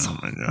such an asshole. Oh,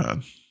 my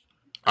God.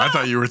 I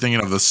thought you were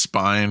thinking of the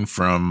spine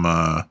from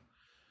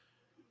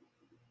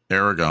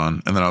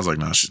Aragon. And then I was like,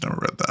 no, she's never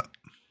read that.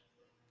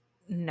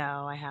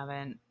 No, I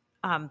haven't.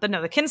 But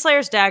no, the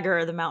Kinslayer's dagger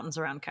are the mountains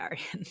around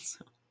Karian.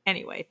 So.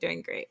 Anyway,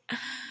 doing great.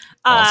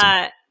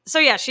 Awesome. So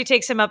yeah, she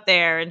takes him up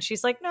there and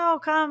she's like, no,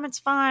 come, it's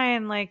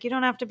fine. Like, you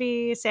don't have to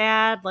be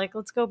sad. Like,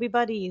 let's go be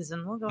buddies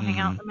and we'll go hang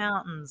out in the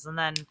mountains. And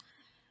then,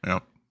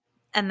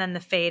 and then the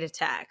Fade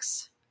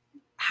attacks.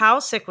 How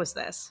sick was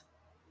this?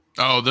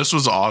 Oh, this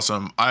was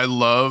awesome. I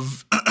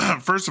love,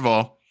 first of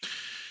all,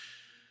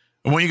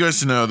 I want you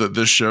guys to know that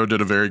this show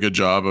did a very good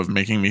job of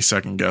making me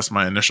second guess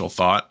my initial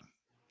thought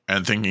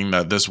and thinking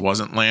that this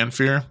wasn't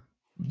Lanfear.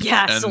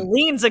 Yeah, and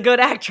Selene's a good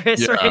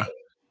actress, right?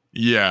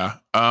 Yeah.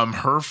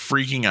 Her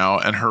freaking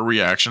out and her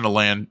reaction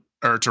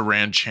to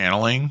Rand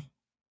channeling.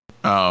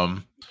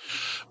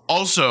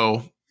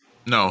 Also,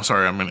 no,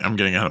 sorry, I'm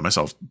getting ahead of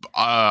myself.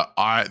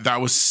 That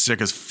was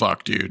sick as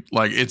fuck, dude.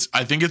 Like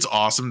I think it's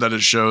awesome that it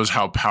shows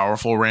how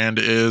powerful Rand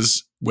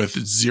is with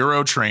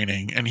zero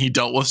training, and he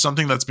dealt with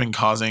something that's been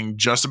causing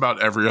just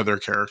about every other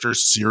character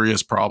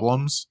serious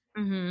problems.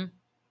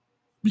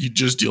 He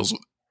just deals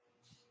with it.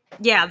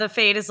 Yeah, the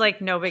Fade is like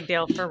no big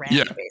deal for Rand,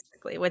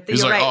 basically. With the,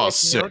 he's like, oh, with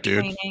sick, no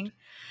training. Dude.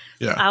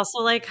 Yeah. I also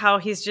like how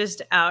he's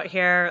just out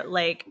here,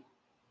 like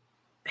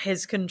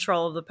his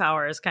control of the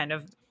power is kind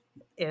of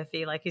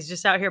iffy. Like he's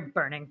just out here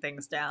burning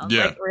things down.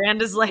 Yeah. Like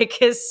Rand is like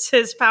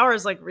his power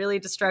is like really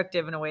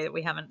destructive in a way that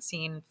we haven't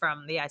seen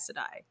from the Aes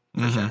Sedai,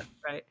 for sure,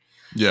 right?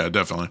 Yeah,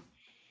 definitely.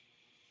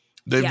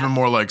 They've been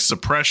more like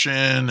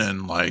suppression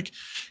and like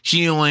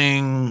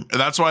healing.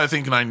 That's why I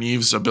think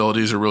Nynaeve's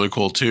abilities are really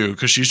cool too,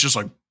 because she's just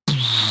like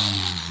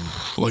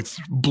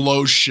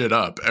blows shit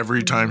up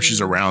every time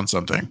she's around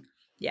something.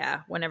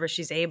 Yeah, whenever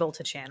she's able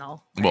to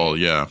channel. Right? Well,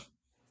 yeah.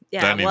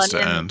 That needs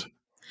to end.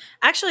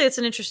 Actually, it's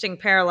an interesting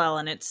parallel,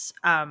 and it's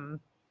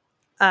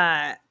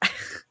that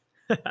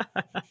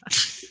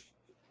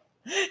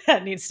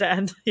needs to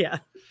end. Yeah.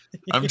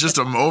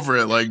 I'm over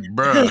it. Like,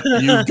 bro,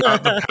 you've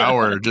got the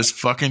power. Just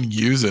fucking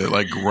use it.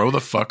 Like, grow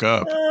the fuck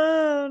up.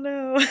 Oh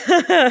no.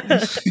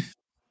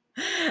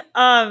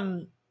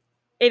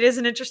 It is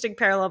an interesting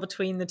parallel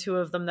between the two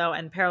of them, though,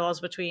 and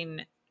parallels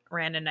between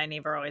Rand and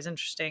Nynaeve are always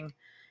interesting.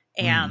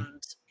 And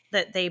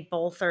that they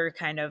both are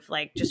kind of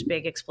like just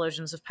big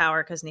explosions of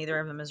power because neither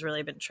of them has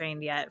really been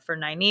trained yet. For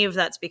Nynaeve,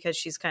 that's because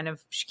she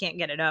can't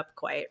get it up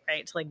quite,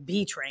 right? To like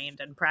be trained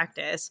and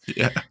practice.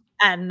 Yeah.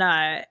 And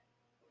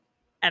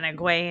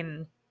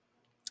Egwene,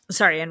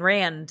 and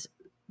Rand,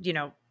 you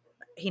know,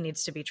 he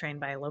needs to be trained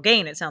by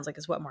Logain, it sounds like,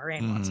 is what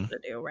Moiraine wants him to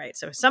do, right?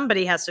 So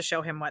somebody has to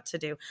show him what to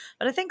do.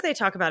 But I think they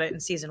talk about it in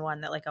season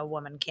 1 that like a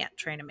woman can't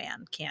train a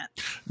man, can't.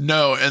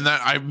 No, and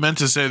that I meant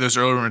to say this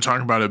earlier when we were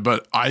talking about it,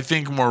 but I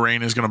think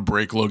Moiraine is going to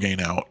break Logain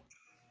out.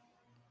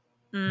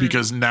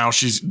 Because now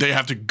they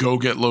have to go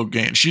get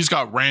Logain. She's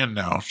got Rand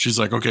now. She's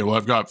like, okay, well,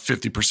 I've got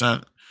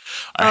 50%.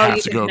 I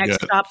have to go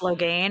get stop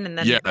Logain, and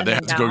then they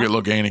have to go get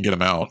Logain and get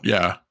him out.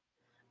 Yeah.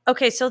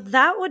 Okay, so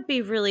that would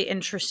be really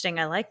interesting.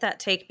 I like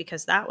that take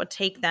because that would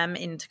take them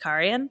into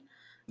Karian.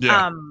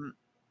 Yeah.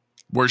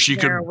 Where she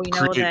could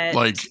create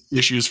like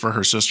issues for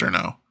her sister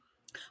now.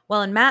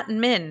 Well, and Matt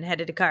and Min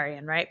headed to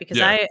Karian, right? Because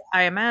I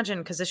imagine,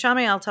 because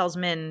Ishamael tells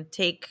Min,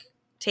 take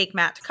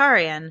Matt to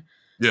Karian,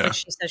 which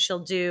she says she'll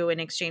do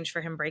in exchange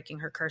for him breaking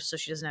her curse so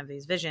she doesn't have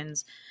these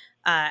visions.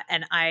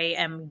 And I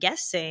am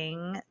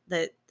guessing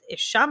that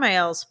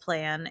Ishamael's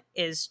plan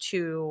is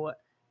to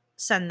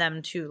send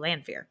them to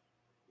Lanfear.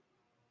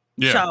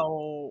 Yeah.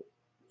 So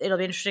it'll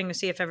be interesting to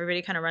see if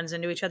everybody kind of runs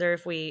into each other,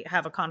 if we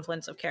have a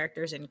confluence of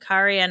characters in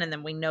Karian, and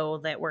then we know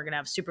that we're going to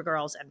have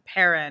Supergirls and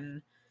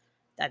Perrin,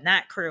 and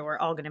that crew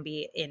are all going to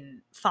be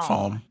in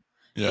Falm.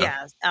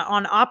 Yeah.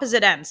 On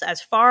opposite ends,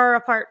 as far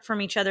apart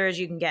from each other as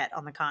you can get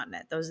on the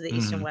continent. Those are the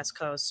east and west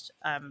coast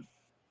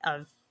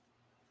of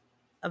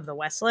the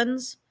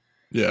Westlands.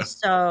 Yeah.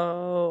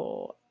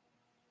 So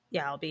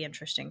yeah, it'll be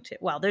interesting too.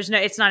 Well,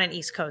 it's not an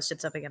east coast;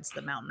 it's up against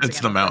the mountains. It's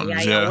the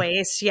mountains. The Aiel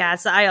Waste. Yeah,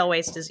 it's the Aiel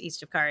Waste is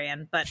east of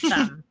Karian, but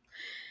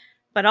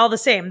but all the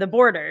same, the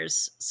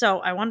borders. So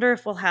I wonder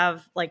if we'll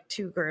have like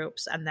two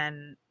groups, and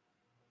then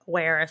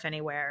where, if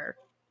anywhere,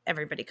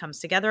 everybody comes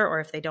together, or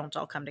if they don't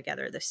all come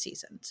together this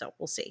season. So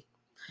we'll see.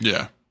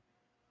 Yeah.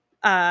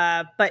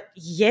 But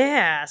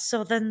yeah,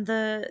 so then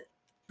the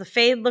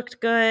Fade looked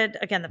good.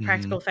 Again, the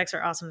practical effects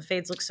are awesome. The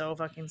Fades look so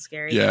fucking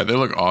scary. Yeah, they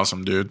look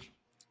awesome, dude.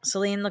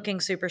 Celine looking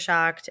super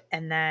shocked,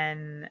 and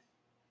then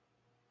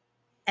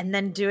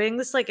doing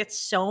this, like, it's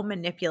so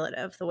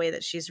manipulative the way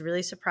that she's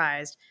really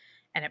surprised,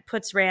 and it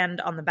puts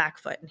Rand on the back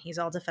foot, and he's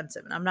all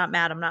defensive, and I'm not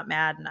mad,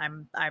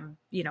 and I'm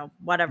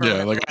whatever. Yeah,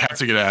 whatever, like, I have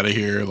to get out of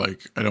here.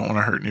 Like, I don't want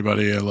to hurt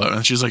anybody.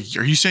 And she's like,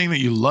 "Are you saying that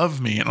you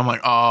love me?" And I'm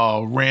like,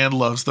 "Oh, Rand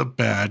loves the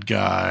bad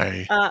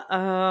guy."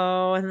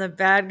 And the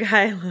bad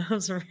guy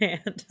loves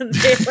Rand, and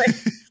they like.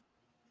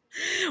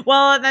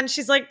 Well, and then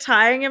she's like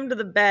tying him to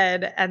the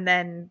bed, and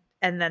then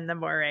the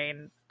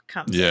Moraine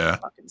comes in and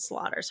fucking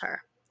slaughters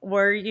her.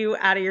 Were you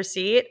out of your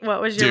seat?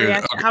 What was your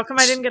reaction? Okay. How come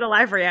I didn't get a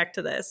live react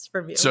to this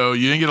from you? So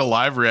you didn't get a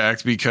live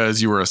react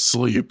because you were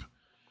asleep.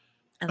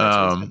 And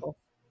that's reasonable.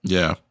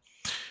 Yeah.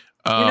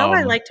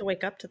 I like to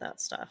wake up to that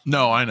stuff.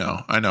 No, I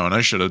know, and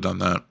I should have done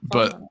that,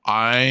 but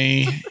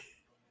I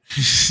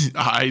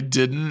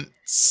didn't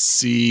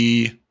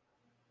see.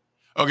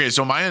 Okay,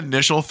 so my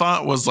initial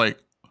thought was like,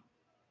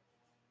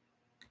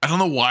 I don't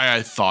know why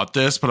I thought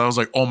this, but I was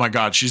like, oh my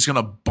God, she's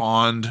gonna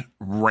bond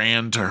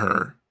Rand to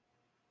her.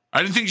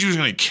 I didn't think she was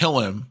gonna kill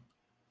him.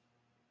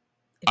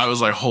 I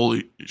was like,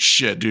 holy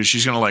shit, dude,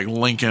 she's gonna like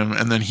link him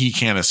and then he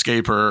can't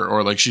escape her,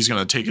 or like she's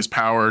gonna take his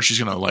power, she's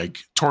gonna like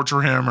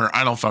torture him, or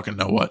I don't fucking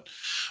know what.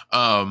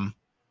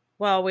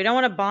 Well, we don't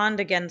want to bond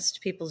against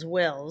people's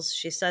wills.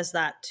 She says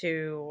that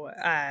to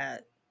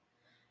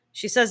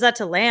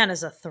Lan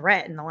as a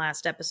threat in the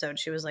last episode.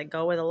 She was like,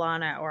 go with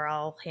Alana or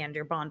I'll hand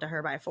your bond to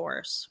her by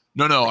force.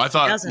 No, I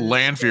thought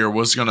Lanfear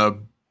was gonna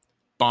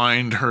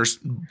bind Rand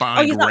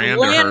to her.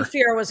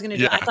 Lanfear was gonna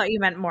do it. I thought you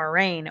meant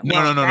Moraine.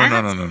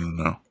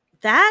 No.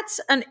 That's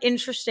an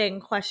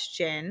interesting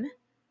question.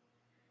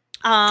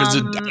 Because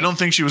I don't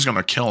think she was going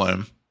to kill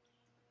him.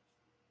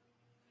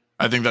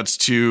 I think that's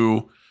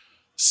too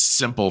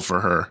simple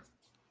for her.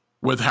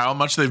 With how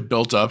much they've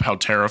built up, how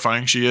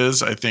terrifying she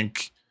is, I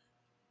think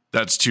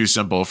that's too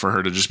simple for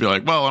her to just be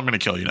like, well, I'm going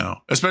to kill you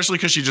now. Especially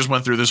because she just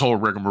went through this whole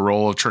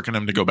rigmarole of tricking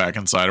him to go back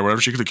inside or whatever.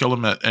 She could have killed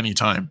him at any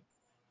time.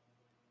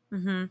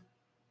 Mm-hmm.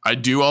 I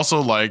do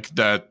also like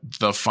that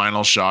the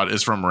final shot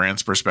is from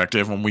Rand's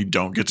perspective when we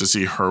don't get to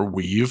see her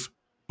weave,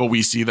 but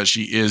we see that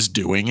she is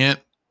doing it.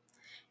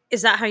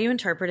 Is that how you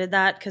interpreted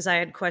that? Because I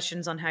had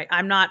questions on how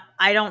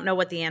I don't know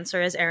what the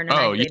answer is. Aaron and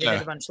I debated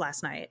it a bunch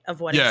last night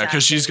of what. Yeah,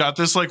 because she's got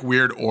this like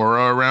weird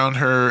aura around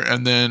her,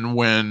 and then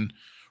when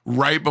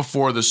right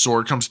before the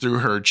sword comes through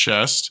her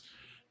chest,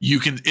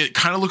 it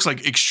kind of looks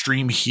like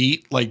extreme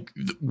heat, like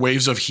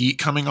waves of heat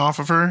coming off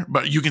of her,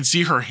 but you can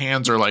see her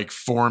hands are like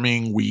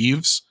forming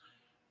weaves.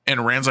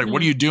 And Rand's like,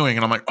 what are you doing?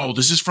 And I'm like, oh,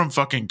 this is from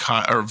fucking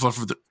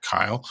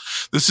Kyle.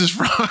 This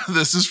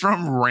is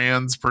from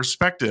Rand's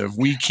perspective.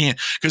 We can't,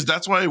 because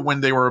that's why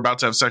when they were about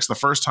to have sex the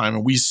first time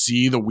and we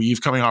see the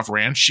weave coming off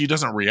Rand, she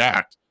doesn't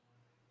react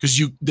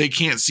because they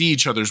can't see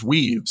each other's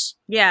weaves.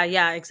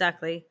 Yeah,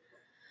 exactly.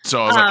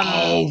 So I was like,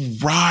 oh,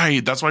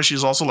 right. That's why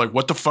she's also like,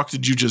 what the fuck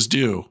did you just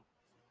do?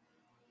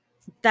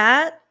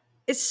 That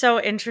is so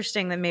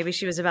interesting that maybe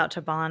she was about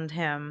to bond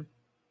him.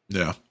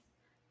 Yeah.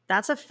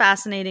 That's a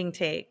fascinating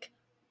take.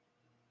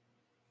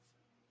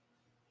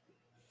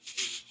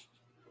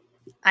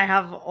 I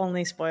have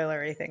only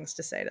spoilery things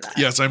to say to that.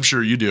 Yes, I'm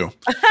sure you do.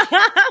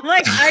 I'm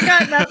like, I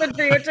got nothing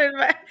for you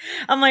to.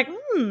 I'm like,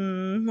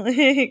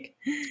 Like.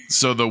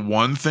 So the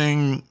one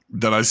thing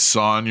that I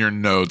saw in your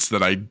notes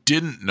that I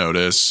didn't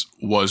notice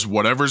was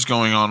whatever's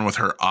going on with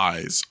her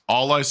eyes.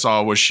 All I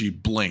saw was she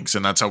blinks,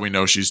 and that's how we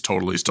know she's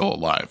totally still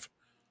alive.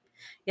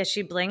 Yeah,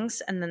 she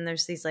blinks, and then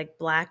there's these like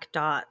black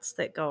dots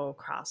that go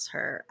across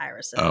her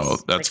irises. Oh,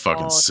 that's like,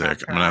 fucking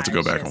sick. I'm gonna have to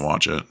go back and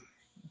watch it.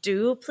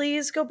 Do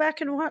please go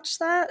back and watch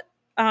that.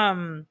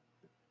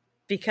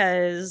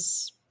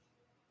 Because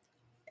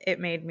it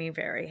made me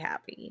very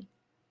happy.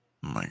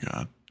 Oh my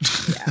God.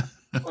 Yeah.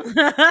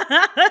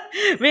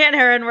 Me and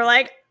Aaron were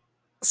like,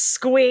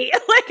 squee.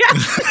 Like,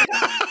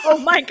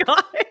 oh my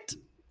God.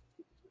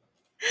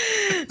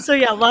 So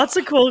yeah, lots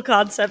of cool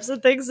concepts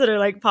and things that are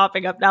like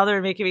popping up now that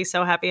are making me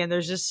so happy. And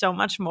there's just so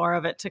much more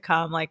of it to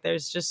come. Like there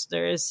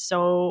is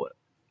so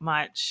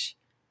much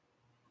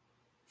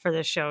for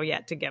this show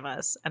yet to give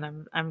us,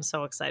 and I'm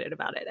so excited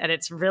about it. And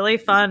it's really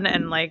fun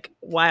and like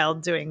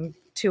wild doing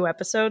 2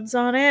 episodes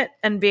on it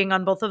and being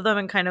on both of them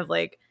and kind of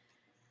like,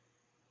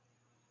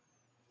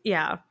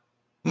 yeah.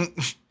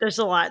 There's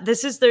a lot.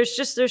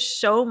 There's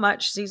so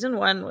much. Season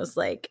 1 was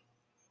like,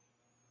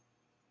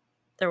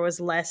 there was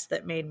less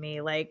that made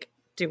me like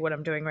do what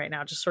I'm doing right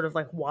now, just sort of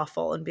like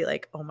waffle and be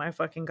like, oh my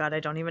fucking God, I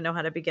don't even know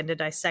how to begin to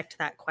dissect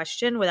that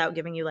question without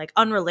giving you like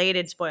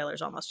unrelated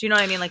spoilers almost. You know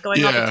what I mean? Like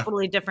going off a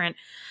totally different.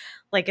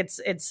 Like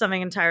it's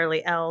something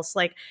entirely else.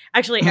 Like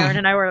actually, Aaron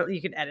and I were, you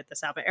can edit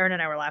this out, but Aaron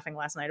and I were laughing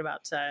last night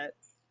about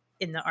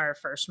in our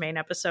first main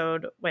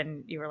episode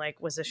when you were like,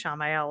 was the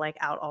Shamael like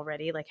out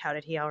already? Like how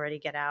did he already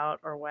get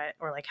out or what?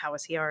 Or like how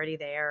was he already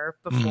there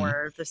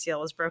before the seal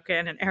was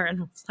broken? And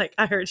Aaron was like,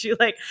 I heard you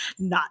like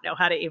not know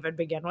how to even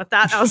begin with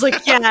that. And I was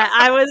like, yeah,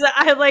 I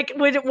like,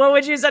 what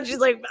would you say? She's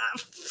like,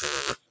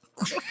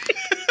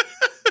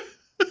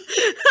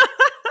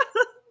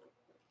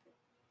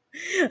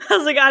 I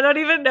was like, I don't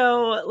even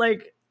know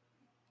like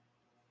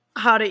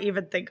how to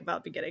even think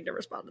about beginning to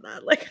respond to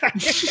that. Like,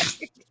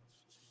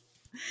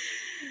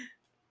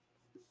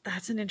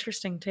 that's an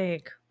interesting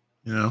take.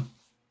 Yeah.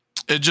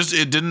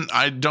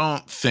 I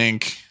don't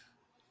think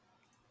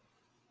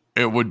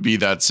it would be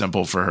that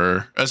simple for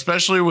her,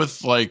 especially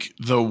with like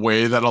the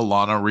way that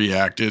Alana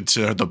reacted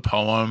to the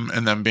poem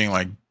and then being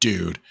like,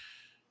 dude,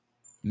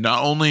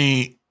 not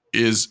only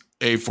is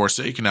a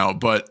Forsaken out,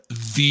 but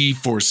the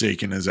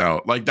Forsaken is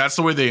out. Like, that's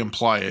the way they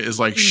imply it, is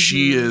like,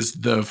 she is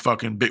the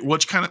fucking big,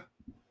 which kind of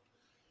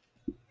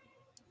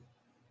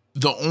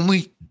the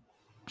only,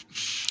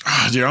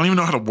 dude, I don't even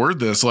know how to word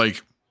this.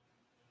 Like,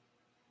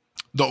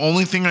 the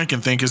only thing I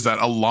can think is that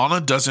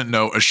Alana doesn't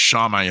know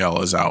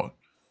Ishamael is out.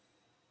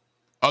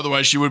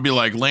 Otherwise, she would be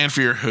like,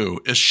 Lanfear who?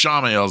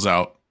 Ishamael's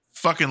out.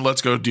 Fucking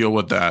let's go deal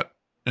with that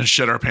and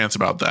shit our pants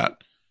about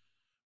that.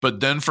 But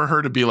then for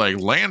her to be like,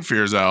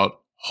 Lanfear's out,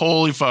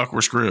 holy fuck,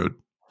 we're screwed.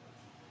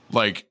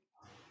 Like,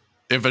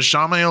 if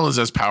Ishamael is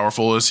as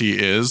powerful as he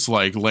is,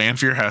 like,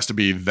 Lanfear has to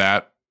be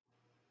that,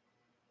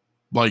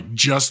 like,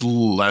 just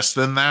less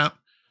than that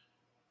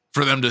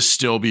for them to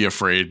still be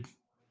afraid.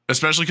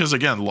 Especially because,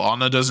 again,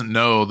 Lana doesn't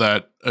know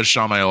that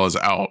Ishamael is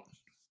out.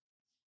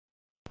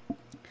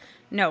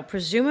 No,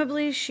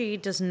 presumably she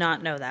does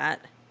not know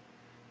that.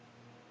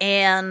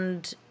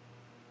 And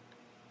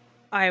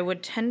I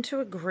would tend to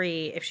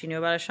agree, if she knew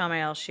about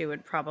Ishamael, she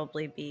would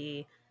probably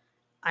be...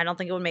 I don't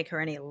think it would make her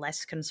any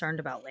less concerned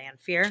about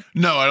Lanfear.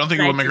 No, I don't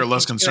think it would make her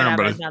less concerned,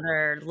 but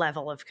another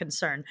level of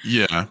concern.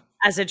 Yeah.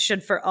 As it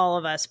should for all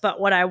of us. But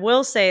what I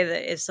will say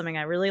that is something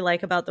I really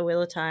like about the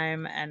Wheel of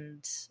Time,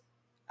 and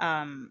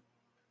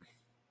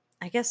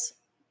I guess...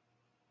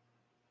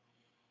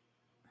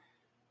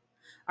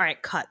 All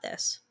right, cut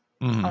this.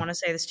 I want to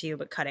say this to you,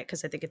 but cut it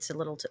because I think it's a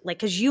little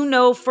because you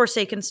know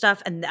Forsaken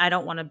stuff, and I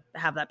don't want to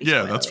have that be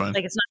spoilery. That's fine.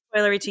 Like, it's not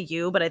spoilery to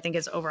you, but I think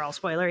it's overall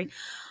spoilery.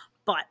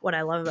 But what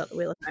I love about the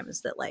Wheel of Time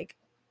is that, like,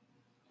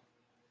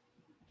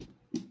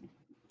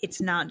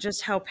 it's not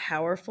just how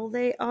powerful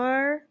they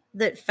are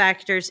that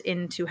factors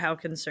into how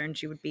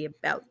concerned you would be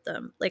about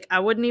them. Like, I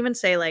wouldn't even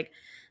say like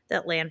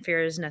that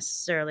Lanfear is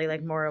necessarily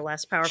like more or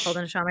less powerful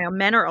than Ishamael.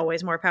 Men are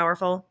always more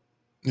powerful,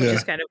 which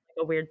is kind of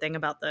like a weird thing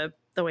about the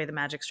way the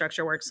magic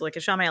structure works. So, like,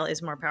 Ishamael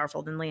is more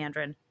powerful than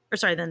Lanfear,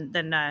 but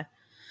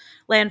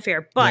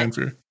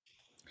Lanfear.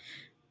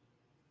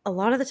 A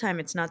lot of the time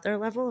it's not their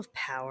level of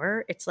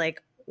power. It's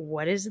like,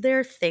 what is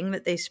their thing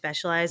that they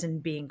specialize in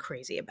being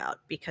crazy about?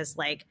 Because,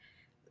 like,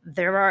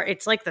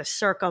 it's like the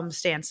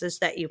circumstances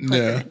that you put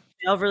them in.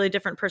 They all have really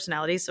different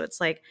personalities. So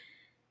it's like,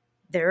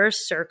 there are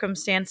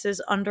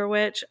circumstances under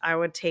which I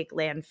would take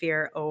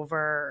Lanfear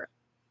over,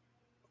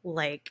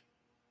 like,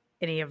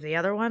 any of the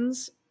other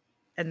ones.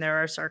 And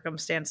there are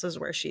circumstances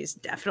where she's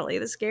definitely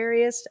the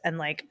scariest. And,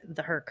 like,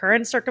 her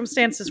current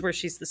circumstances where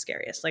she's the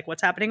scariest. Like,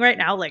 what's happening right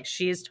now, like,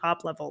 she's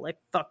top level. Like,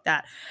 fuck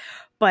that.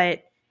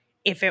 But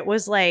if it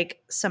was,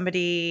 like,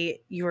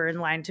 somebody you were in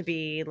line to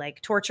be,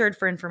 like, tortured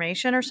for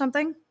information or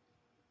something,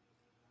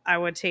 I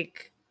would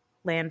take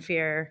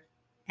Lanfear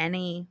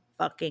any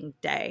fucking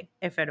day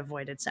if it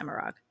avoided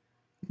Semirog.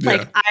 Yeah.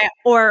 Like,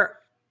 or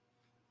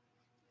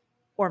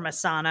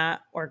Masana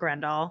or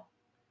Grendel.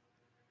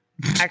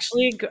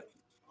 Actually...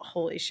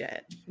 holy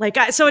shit. Like,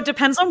 so it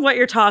depends on what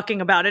you're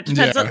talking about. It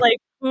depends on, like,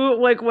 who,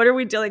 like, what are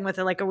we dealing with?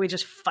 Like, are we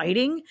just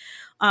fighting?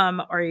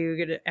 Are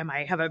you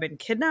gonna, have I been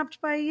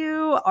kidnapped by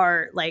you?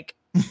 Or, like,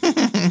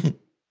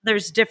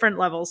 there's different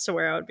levels to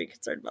where I would be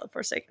concerned about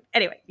Forsaken.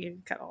 Anyway, you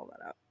can cut all that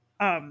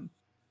out.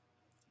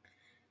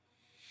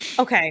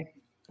 Okay.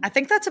 I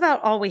think that's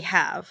about all we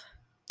have.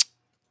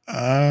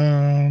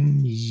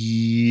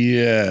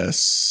 Yes,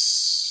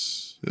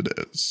 it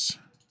is.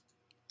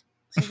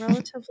 So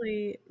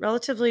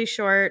relatively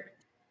short.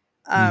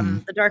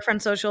 The Dark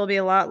Friend Social will be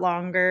a lot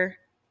longer.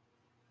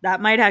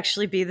 That might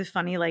actually be the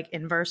funny, like,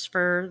 inverse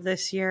for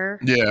this year.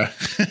 Yeah.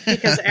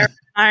 Because Aaron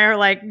and I are,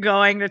 like,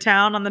 going to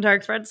town on the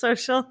Dark Friend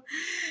Social.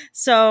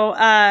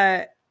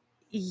 So,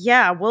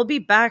 we'll be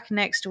back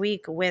next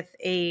week with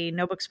a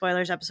No Book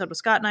Spoilers episode with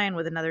Scott and I, and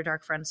with another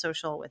Dark Friend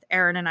Social with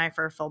Aaron and I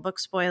for full book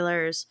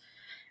spoilers.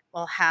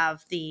 We'll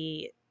have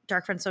the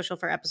Dark Friend Social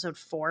for episode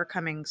 4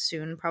 coming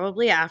soon,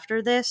 probably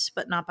after this,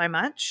 but not by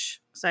much.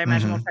 So I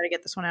imagine we'll try to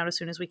get this one out as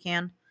soon as we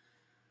can.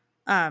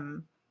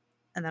 And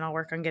then I'll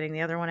work on getting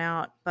the other one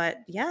out. But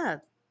yeah,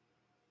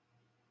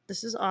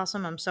 this is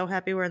awesome. I'm so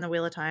happy we're in the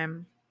Wheel of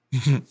Time.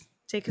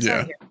 Take us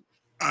out of here.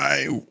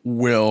 I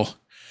will.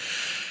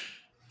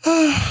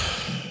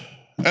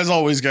 As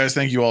always, guys,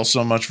 thank you all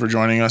so much for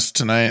joining us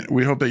tonight.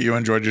 We hope that you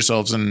enjoyed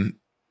yourselves, and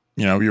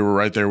you were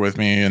right there with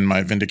me in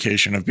my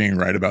vindication of being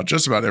right about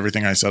just about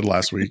everything I said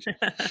last week.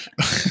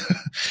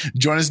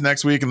 Join us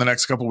next week and the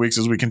next couple weeks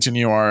as we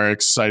continue our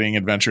exciting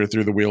adventure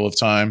through the Wheel of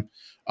Time.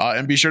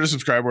 And be sure to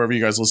subscribe wherever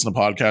you guys listen to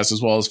podcasts,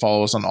 as well as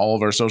follow us on all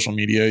of our social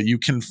media. You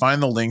can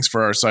find the links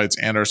for our sites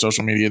and our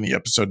social media in the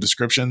episode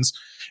descriptions.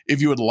 If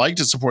you would like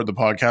to support the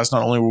podcast,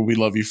 not only will we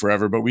love you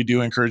forever, but we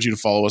do encourage you to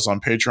follow us on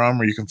Patreon,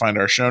 where you can find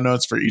our show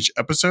notes for each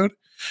episode.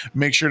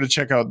 Make sure to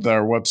check out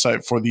our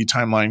website for the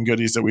timeline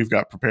goodies that we've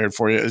got prepared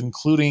for you,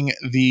 including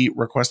the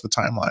Request the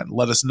Timeline.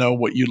 Let us know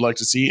what you'd like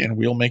to see, and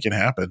we'll make it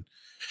happen.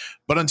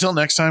 But until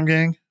next time,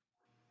 gang,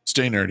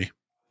 stay nerdy.